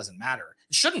year's team doesn't matter.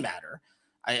 It shouldn't matter.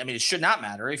 I mean, it should not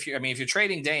matter. If you're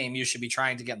trading Dame, you should be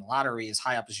trying to get in the lottery as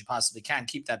high up as you possibly can,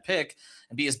 keep that pick,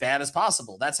 and be as bad as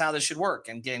possible. That's how this should work.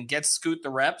 And get Scoot the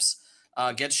reps,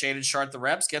 get Shaded Sharp the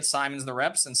reps, get Simons the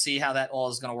reps, and see how that all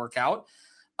is going to work out.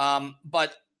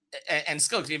 But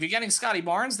still, if you're getting Scotty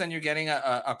Barnes, then you're getting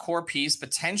a core piece,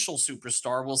 potential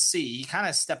superstar. We'll see. He kind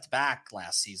of stepped back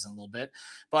last season a little bit,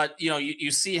 but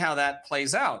you see how that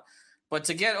plays out. But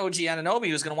to get OG Anunoby,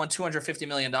 who's going to want $250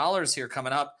 million here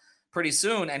coming up pretty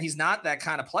soon, and he's not that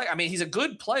kind of player. I mean, he's a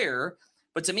good player,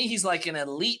 but to me, he's like an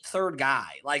elite third guy.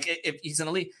 Like if he's an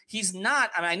elite, he's not.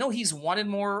 I mean, I know he's wanted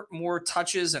more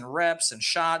touches and reps and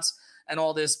shots and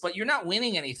all this, but you're not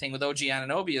winning anything with OG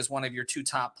Anunoby as one of your 2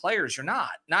 top players. You're not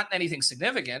anything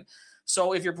significant.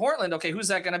 So if you're Portland, okay, who's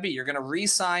that going to be? You're going to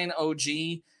re-sign OG.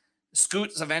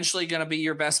 Scoot's eventually going to be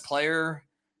your best player,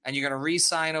 and you're going to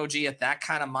re-sign OG at that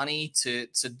kind of money to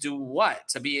do what?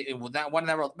 To be with that one in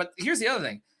that role. But here's the other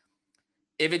thing.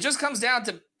 If it just comes down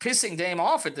to pissing Dame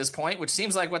off at this point, which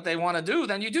seems like what they want to do,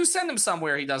 then you do send him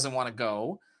somewhere he doesn't want to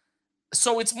go.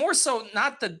 So it's more so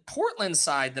not the Portland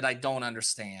side that I don't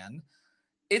understand.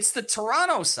 It's the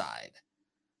Toronto side.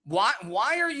 Why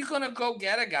are you going to go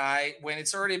get a guy when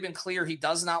it's already been clear he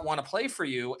does not want to play for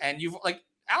you? And you've, like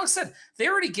Alex said, they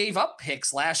already gave up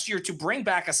picks last year to bring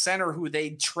back a center who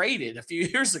they traded a few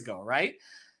years ago, right?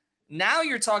 Now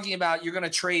you're talking about you're going to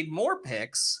trade more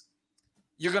picks.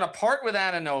 You're going to part with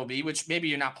Anunoby, which maybe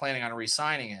you're not planning on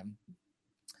re-signing him.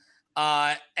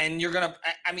 And you're going to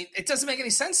 – I mean, it doesn't make any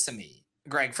sense to me,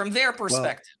 Greg, from their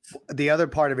perspective. Well, the other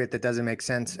part of it that doesn't make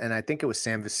sense, and I think it was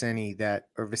Sam Vecini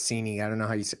or Vicini, I don't know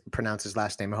how you pronounce his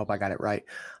last name. I hope I got it right.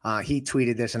 He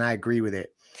tweeted this, and I agree with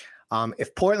it.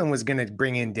 If Portland was going to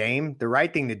bring in Dame, the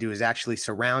right thing to do is actually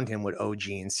surround him with OG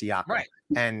and Siakam. Right.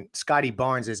 And Scotty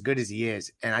Barnes, as good as he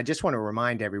is, and I just want to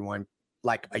remind everyone,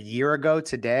 like a year ago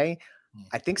today –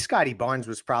 I think Scotty Barnes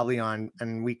was probably on,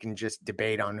 and we can just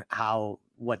debate on how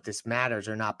what this matters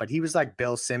or not, but he was like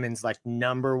Bill Simmons, like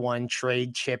 #1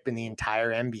 trade chip in the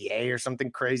entire NBA or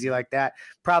something crazy like that.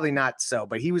 Probably not so,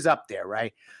 but he was up there,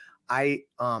 right?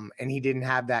 And he didn't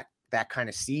have that kind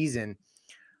of season.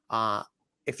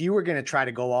 If you were going to try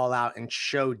to go all out and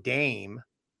show Dame,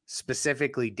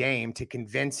 specifically Dame, to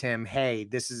convince him, hey,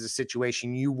 this is a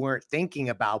situation you weren't thinking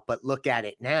about, but look at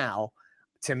it now,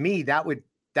 to me, that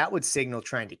would signal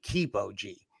trying to keep OG.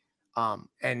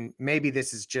 And maybe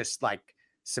this is just like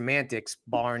semantics,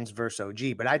 Barnes versus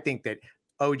OG, but I think that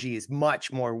OG is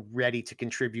much more ready to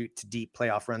contribute to deep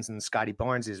playoff runs than Scotty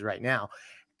Barnes is right now.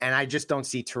 And I just don't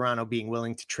see Toronto being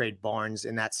willing to trade Barnes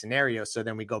in that scenario. So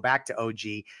then we go back to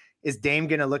OG. Is Dame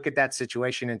going to look at that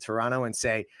situation in Toronto and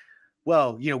say,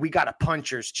 well, we got a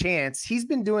puncher's chance? He's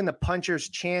been doing the puncher's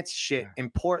chance shit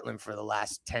in Portland for the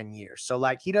last 10 years. So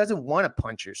like, he doesn't want a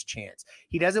puncher's chance.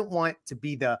 He doesn't want to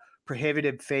be the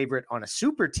prohibitive favorite on a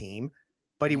super team,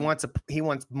 but he wants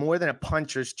more than a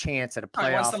puncher's chance at a playoff.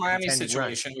 He wants the Miami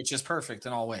situation, which is perfect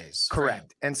in all ways.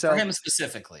 Correct. And so for him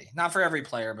specifically, not for every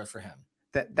player, but for him.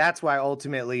 That's why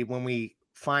ultimately when we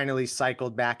finally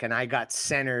cycled back and I got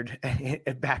centered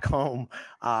back home,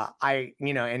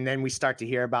 and then we start to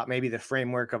hear about maybe the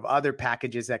framework of other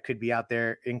packages that could be out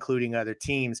there, including other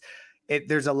teams.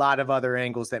 There's a lot of other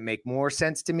angles that make more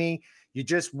sense to me. You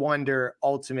just wonder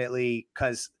ultimately,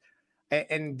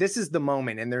 and this is the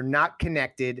moment, and they're not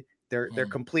connected. They're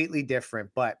completely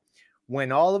different. But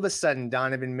when all of a sudden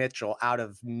Donovan Mitchell out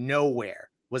of nowhere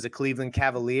was a Cleveland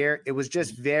Cavalier, it was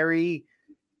just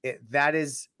that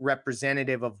is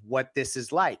representative of what this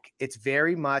is like. It's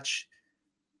very much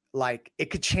like it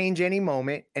could change any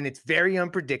moment, and it's very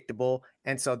unpredictable.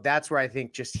 And so that's where I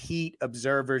think just Heat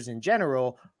observers in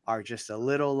general are just a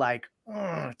little like,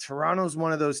 Toronto's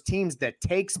one of those teams that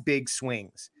takes big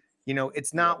swings.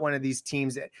 It's not one of these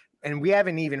teams that, and we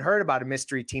haven't even heard about a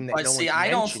mystery team that I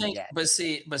don't think yet. But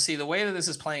see, the way that this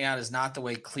is playing out is not the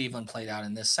way Cleveland played out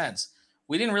in this sense.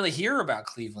 We didn't really hear about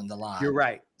Cleveland a lot. You're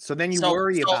right. So then you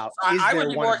worry about. I would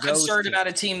be more concerned about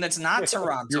a team that's not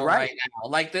Toronto right now.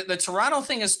 Like the Toronto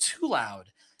thing is too loud.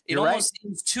 It almost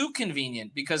seems too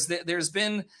convenient because there's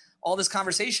been all this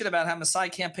conversation about how Masai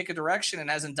can't pick a direction and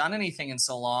hasn't done anything in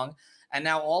so long. And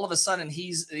now all of a sudden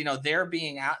he's,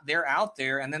 they're out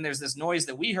there. And then there's this noise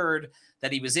that we heard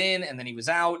that he was in and then he was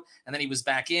out and then he was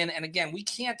back in. And again, we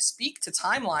can't speak to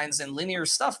timelines and linear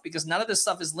stuff because none of this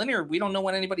stuff is linear. We don't know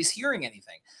when anybody's hearing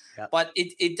anything. Yep. But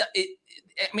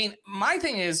my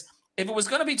thing is, if it was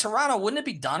going to be Toronto, wouldn't it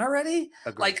be done already?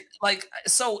 Agreed.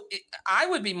 I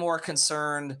would be more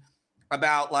concerned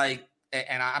about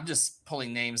and I'm just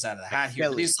pulling names out of the hat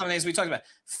here. These are some names we talked about.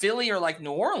 Philly or like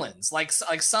New Orleans, like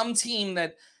some team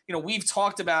that, we've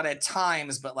talked about at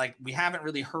times, but like we haven't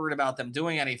really heard about them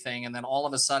doing anything. And then all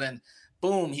of a sudden,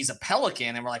 boom, he's a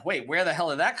Pelican. And we're like, wait, where the hell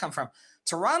did that come from?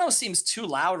 Toronto seems too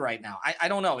loud right now. I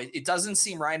don't know. It doesn't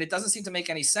seem right. It doesn't seem to make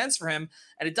any sense for him.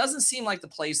 And it doesn't seem like the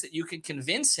place that you can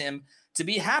convince him to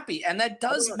be happy. And that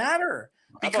does matter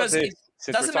because it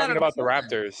since we're talking about the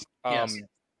Raptors, yes.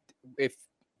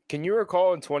 Can you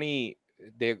recall in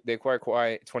they acquired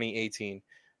Kawhi 2018?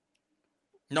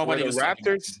 Nobody was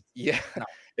Raptors. Yeah, no.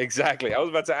 Exactly. I was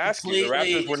about to ask you. The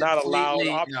Raptors were not allowed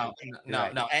option.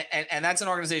 No. And that's an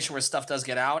organization where stuff does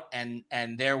get out, and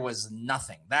there was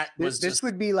nothing. This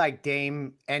would be like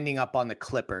Dame ending up on the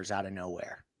Clippers out of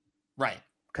nowhere, right?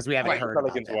 Because we haven't heard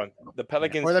Pelicans about one. The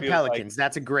Pelicans or the Pelicans.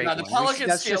 That's a great one. The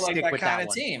Pelicans feel like that kind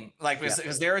of team,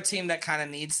 because they're a team that kind of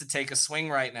needs to take a swing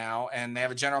right now, and they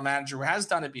have a general manager who has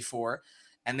done it before,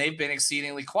 and they've been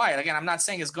exceedingly quiet. Again, I'm not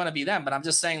saying it's going to be them, but I'm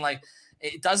just saying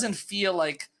it doesn't feel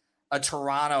like a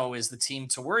Toronto is the team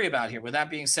to worry about here. With that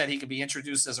being said, he could be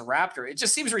introduced as a Raptor. It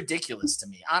just seems ridiculous to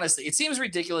me. Honestly, it seems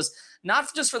ridiculous,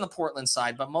 not just from the Portland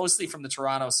side, but mostly from the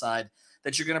Toronto side,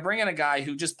 that you're going to bring in a guy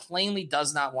who just plainly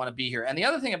does not want to be here. And the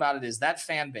other thing about it is that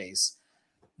fan base,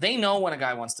 they know when a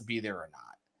guy wants to be there or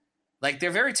not. Like, they're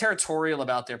very territorial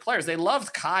about their players. They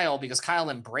loved Kyle because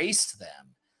Kyle embraced them.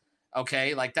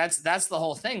 Okay, like that's the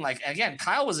whole thing. Like, again,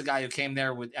 Kyle was a guy who came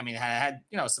there with, had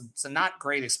some not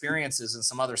great experiences in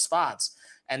some other spots,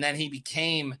 and then he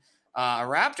became a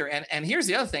Raptor. And here's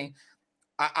the other thing,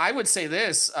 I would say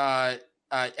this, Greg,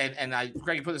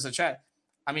 you put this in the chat.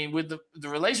 With the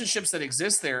relationships that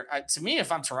exist there, to me,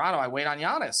 if I'm Toronto, I wait on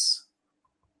Giannis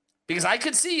because I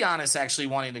could see Giannis actually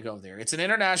wanting to go there. It's an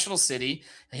international city.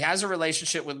 He has a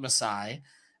relationship with Masai,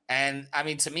 and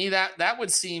to me that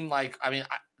would seem like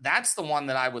that's the one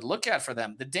that I would look at for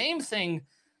them. The Dame thing,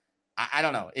 I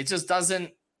don't know. It just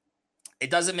doesn't. It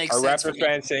doesn't make sense. Are Raptor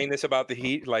fans saying this about the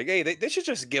Heat? Like, hey, they should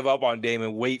just give up on Dame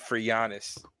and wait for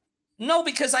Giannis. No,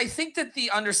 because I think that the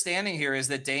understanding here is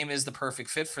that Dame is the perfect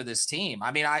fit for this team.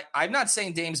 I mean, I'm not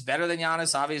saying Dame's better than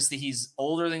Giannis. Obviously, he's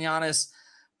older than Giannis.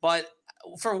 But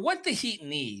for what the Heat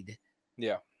need,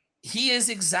 he is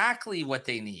exactly what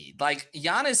they need. Like,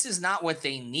 Giannis is not what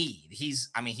they need.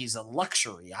 He's a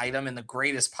luxury item in the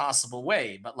greatest possible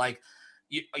way. But, like,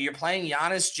 you're playing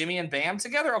Giannis, Jimmy, and Bam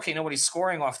together? Okay, nobody's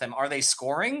scoring off them. Are they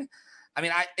scoring? I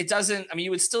mean,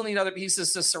 you would still need other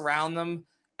pieces to surround them.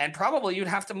 And probably you'd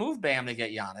have to move Bam to get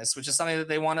Giannis, which is something that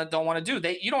they don't want to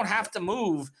do. You don't have to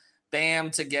move Bam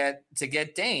to get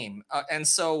Dame. And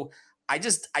so I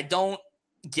don't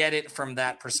get it from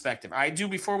that perspective. I do,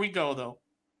 before we go, though,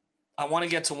 I want to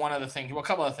get to one other thing. Well, a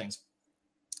couple of things.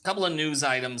 A couple of news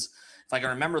items, if I can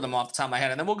remember them off the top of my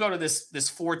head. And then we'll go to this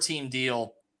 4-team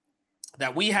deal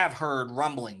that we have heard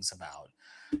rumblings about.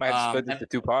 Might have split into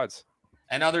 2 pods.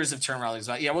 And others have turned rallies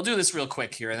about. Yeah, we'll do this real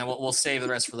quick here, and then we'll save the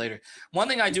rest for later. One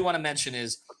thing I do want to mention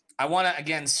is I want to,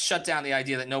 again, shut down the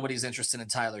idea that nobody's interested in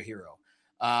Tyler Hero.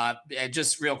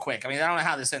 Just real quick. I mean, I don't know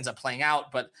how this ends up playing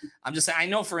out, but I'm just saying, I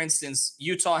know, for instance,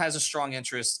 Utah has a strong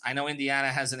interest. I know Indiana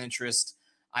has an interest.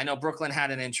 I know Brooklyn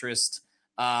had an interest.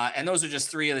 And those are just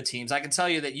 3 of the teams. I can tell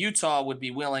you that Utah would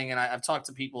be willing, and I've talked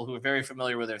to people who are very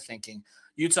familiar with their thinking.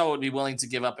 Utah would be willing to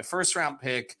give up a first-round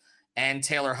pick and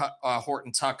Taylor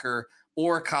Horton Tucker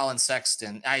or Colin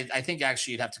Sexton. I think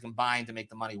actually you'd have to combine to make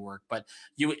the money work, but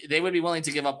they would be willing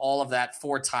to give up all of that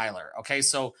for Tyler. Okay,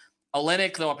 so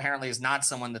Olynyk, though, apparently is not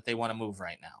someone that they want to move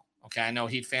right now. Okay, I know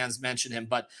Heat fans mentioned him,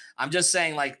 but I'm just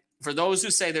saying, like, for those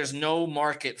who say there's no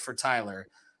market for Tyler,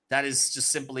 that is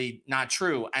just simply not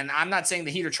true. And I'm not saying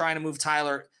the Heat are trying to move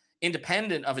Tyler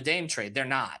independent of a Dame trade. They're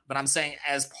not. But I'm saying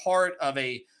as part of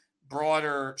a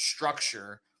broader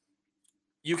structure,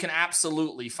 you can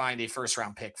absolutely find a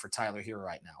first-round pick for Tyler Hero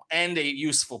right now and a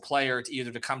useful player to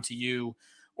either to come to you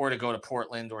or to go to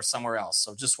Portland or somewhere else.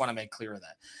 So just want to make clear of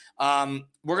that.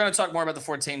 We're going to talk more about the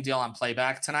 4-team deal on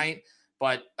Playback tonight.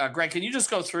 But Greg, can you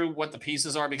just go through what the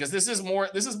pieces are? Because this is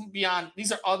beyond,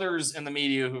 these are others in the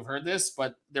media who've heard this,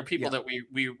 but they're people that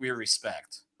we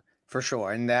respect. For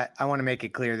sure. And that I want to make it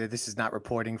clear that this is not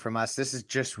reporting from us. This is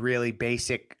just really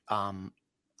basic. I'm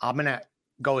going to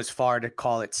go as far to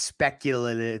call it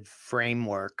speculative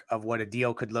framework of what a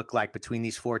deal could look like between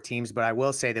these 4 teams. But I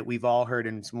will say that we've all heard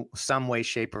in some way,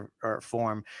 shape, or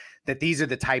form that these are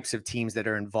the types of teams that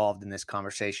are involved in this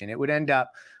conversation. It would end up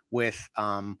with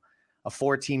a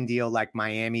 4-team deal like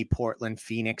Miami, Portland,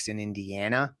 Phoenix, and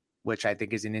Indiana, which I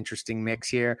think is an interesting mix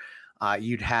here.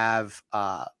 You'd have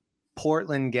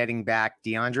Portland getting back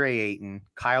DeAndre Ayton,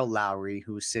 Kyle Lowry,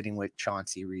 who was sitting with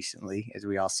Chauncey recently, as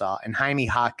we all saw, and Jaime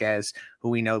Jaquez, who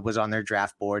we know was on their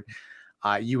draft board.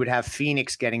 You would have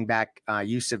Phoenix getting back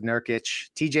Yusuf Nurkic,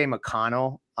 TJ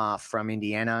McConnell from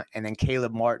Indiana, and then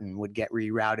Caleb Martin would get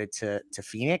rerouted to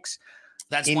Phoenix.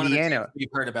 That's Indiana. One of the things we've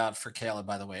heard about for Caleb,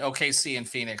 by the way. OKC and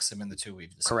Phoenix have been the 2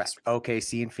 we've discussed. Correct.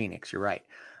 OKC and Phoenix, you're right.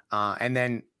 And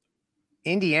then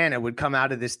Indiana would come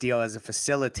out of this deal as a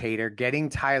facilitator, getting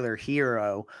Tyler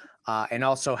Hero and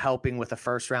also helping with a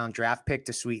first-round draft pick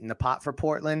to sweeten the pot for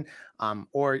Portland,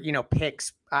 or,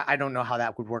 picks. I don't know how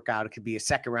that would work out. It could be a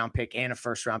second-round pick and a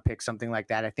first-round pick, something like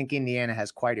that. I think Indiana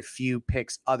has quite a few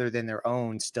picks other than their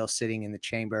own still sitting in the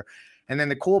chamber. And then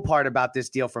the cool part about this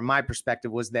deal, from my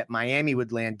perspective, was that Miami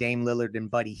would land Dame Lillard and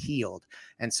Buddy Hield.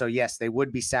 And so, yes, they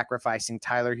would be sacrificing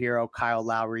Tyler Hero, Kyle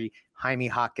Lowry, Jaime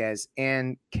Jaquez,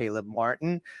 and Caleb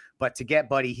Martin. But to get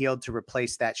Buddy Hield to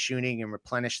replace that shooting and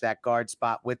replenish that guard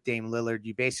spot with Dame Lillard,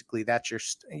 that's your,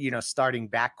 starting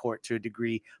backcourt to a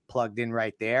degree plugged in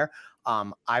right there.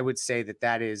 I would say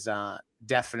that is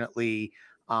definitely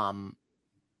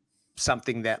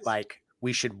something that, like,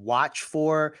 we should watch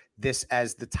for this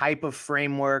as the type of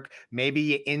framework. Maybe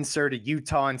you insert a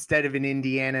Utah instead of an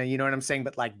Indiana, you know what I'm saying?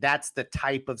 But, like, that's the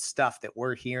type of stuff that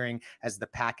we're hearing as the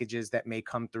packages that may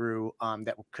come through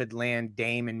that could land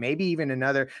Dame and maybe even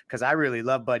another, because I really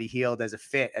love Buddy Hield as a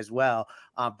fit as well.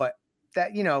 But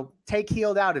that, take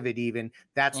Hield out of it even.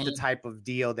 That's the type of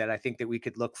deal that I think that we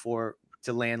could look for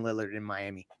to land Lillard in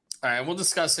Miami. All right, we'll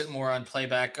discuss it more on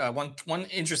Playback. One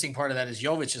interesting part of that is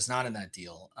Jovic is not in that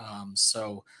deal.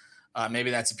 So maybe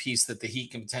that's a piece that the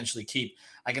Heat can potentially keep.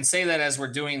 I can say that as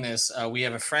we're doing this, we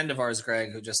have a friend of ours,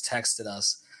 Greg, who just texted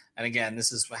us. And again,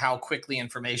 this is how quickly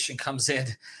information comes in.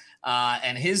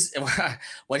 And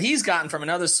what he's gotten from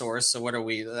another source, so what are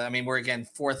we? I mean, we're, again,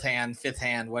 4th hand, 5th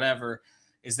hand, whatever,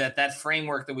 is that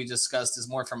framework that we discussed is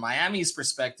more from Miami's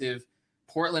perspective.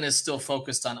 Portland is still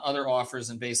focused on other offers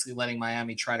and basically letting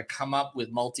Miami try to come up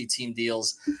with multi-team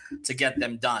deals to get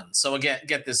them done. So again,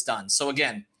 get this done. So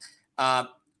again,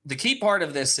 the key part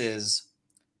of this is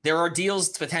there are deals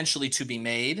potentially to be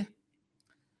made.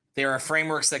 There are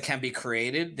frameworks that can be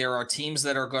created. There are teams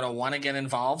that are going to want to get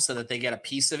involved so that they get a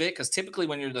piece of it. Because typically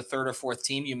when you're the third or fourth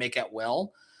team, you make it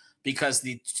well because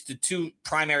the two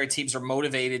primary teams are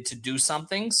motivated to do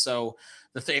something. So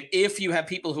if you have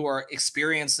people who are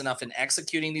experienced enough in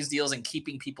executing these deals and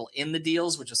keeping people in the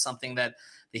deals, which is something that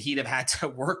the Heat have had to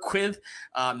work with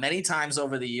many times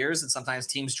over the years, and sometimes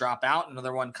teams drop out,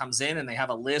 another one comes in, and they have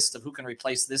a list of who can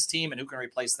replace this team and who can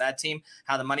replace that team,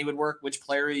 how the money would work, which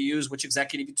player you use, which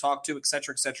executive you talk to, et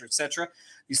cetera, et cetera, et cetera.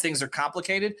 These things are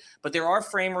complicated, but there are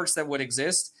frameworks that would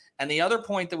exist. And the other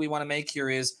point that we want to make here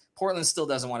is Portland still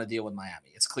doesn't want to deal with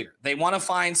Miami. It's clear. They want to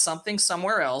find something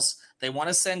somewhere else. They want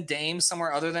to send Dame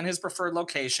somewhere other than his preferred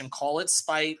location. Call it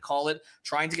spite, call it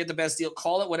trying to get the best deal,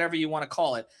 call it whatever you want to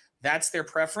call it. That's their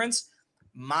preference.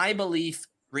 My belief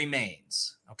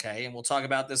remains, okay? And we'll talk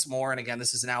about this more. And again,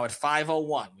 this is now at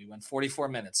 5:01. We went 44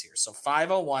 minutes here. So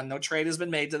 5:01, no trade has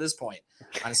been made to this point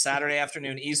on Saturday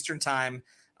afternoon, Eastern time,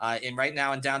 right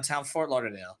now in downtown Fort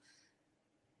Lauderdale.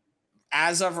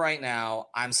 As of right now,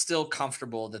 I'm still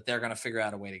comfortable that they're going to figure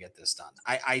out a way to get this done.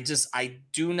 I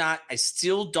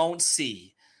still don't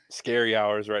see. Scary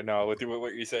hours right now with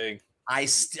what you're saying. I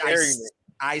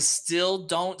still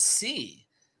don't see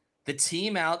the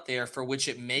team out there for which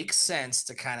it makes sense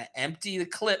to kind of empty the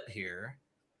clip here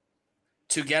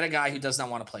to get a guy who does not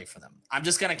want to play for them. I'm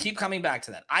just going to keep coming back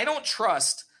to that. I don't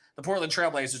trust the Portland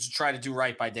Trailblazers to try to do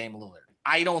right by Dame Lillard.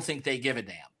 I don't think they give a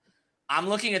damn. I'm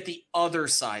looking at the other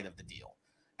side of the deal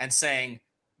and saying,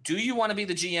 do you want to be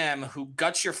the GM who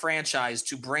guts your franchise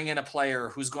to bring in a player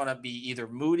who's going to be either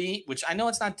moody, which I know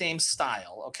it's not Dame's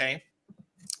style, okay,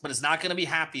 but it's not going to be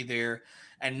happy there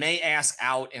and may ask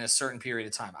out in a certain period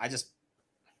of time.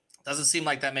 Doesn't seem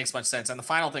like that makes much sense. And the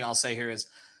final thing I'll say here is,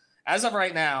 as of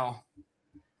right now,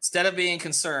 instead of being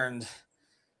concerned,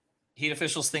 Heat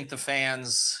officials think the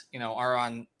fans, are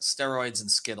on steroids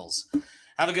and Skittles.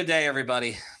 Have a good day,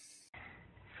 everybody.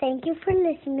 Thank you for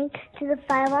listening to the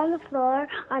Five on the Floor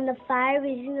on the Five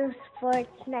Regional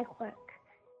Sports Network.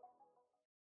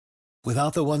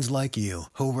 Without the ones like you,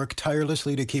 who work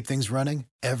tirelessly to keep things running,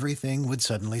 everything would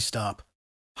suddenly stop.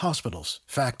 Hospitals,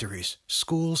 factories,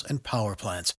 schools, and power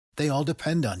plants, they all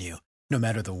depend on you. No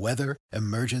matter the weather,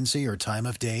 emergency, or time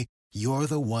of day, you're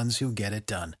the ones who get it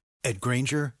done. At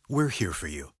Grainger, we're here for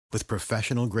you with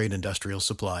professional-grade industrial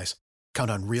supplies.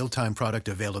 Count on real-time product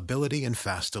availability and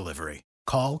fast delivery.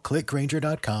 Call, click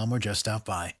Grainger.com, or just stop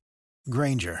by.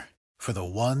 Grainger, for the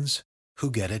ones who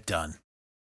get it done.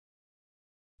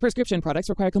 Prescription products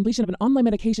require completion of an online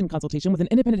medication consultation with an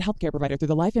independent healthcare provider through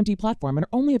the LifeMD platform and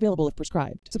are only available if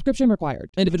prescribed. Subscription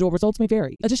required. Individual results may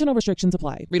vary. Additional restrictions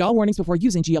apply. Read all warnings before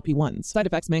using GLP-1s. Side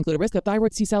effects may include a risk of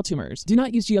thyroid C-cell tumors. Do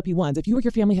not use GLP-1s if you or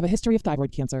your family have a history of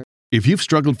thyroid cancer. If you've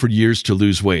struggled for years to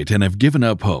lose weight and have given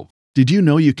up hope, did you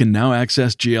know you can now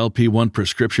access GLP-1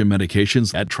 prescription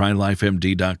medications at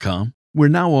TryLifeMD.com? We're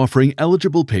now offering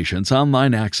eligible patients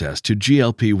online access to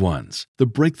GLP-1s, the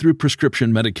breakthrough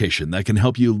prescription medication that can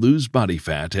help you lose body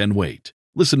fat and weight.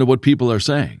 Listen to what people are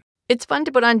saying. It's fun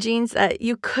to put on jeans that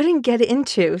you couldn't get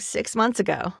into 6 months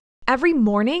ago. Every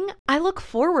morning, I look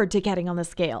forward to getting on the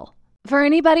scale. For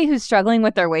anybody who's struggling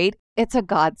with their weight, it's a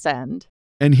godsend.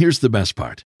 And here's the best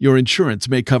part. Your insurance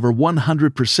may cover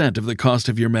 100% of the cost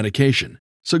of your medication.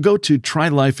 So go to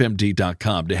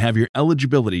TryLifeMD.com to have your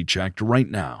eligibility checked right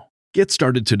now. Get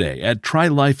started today at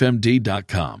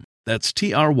TryLifeMD.com. That's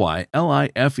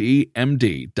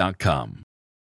TryLifeMD.com.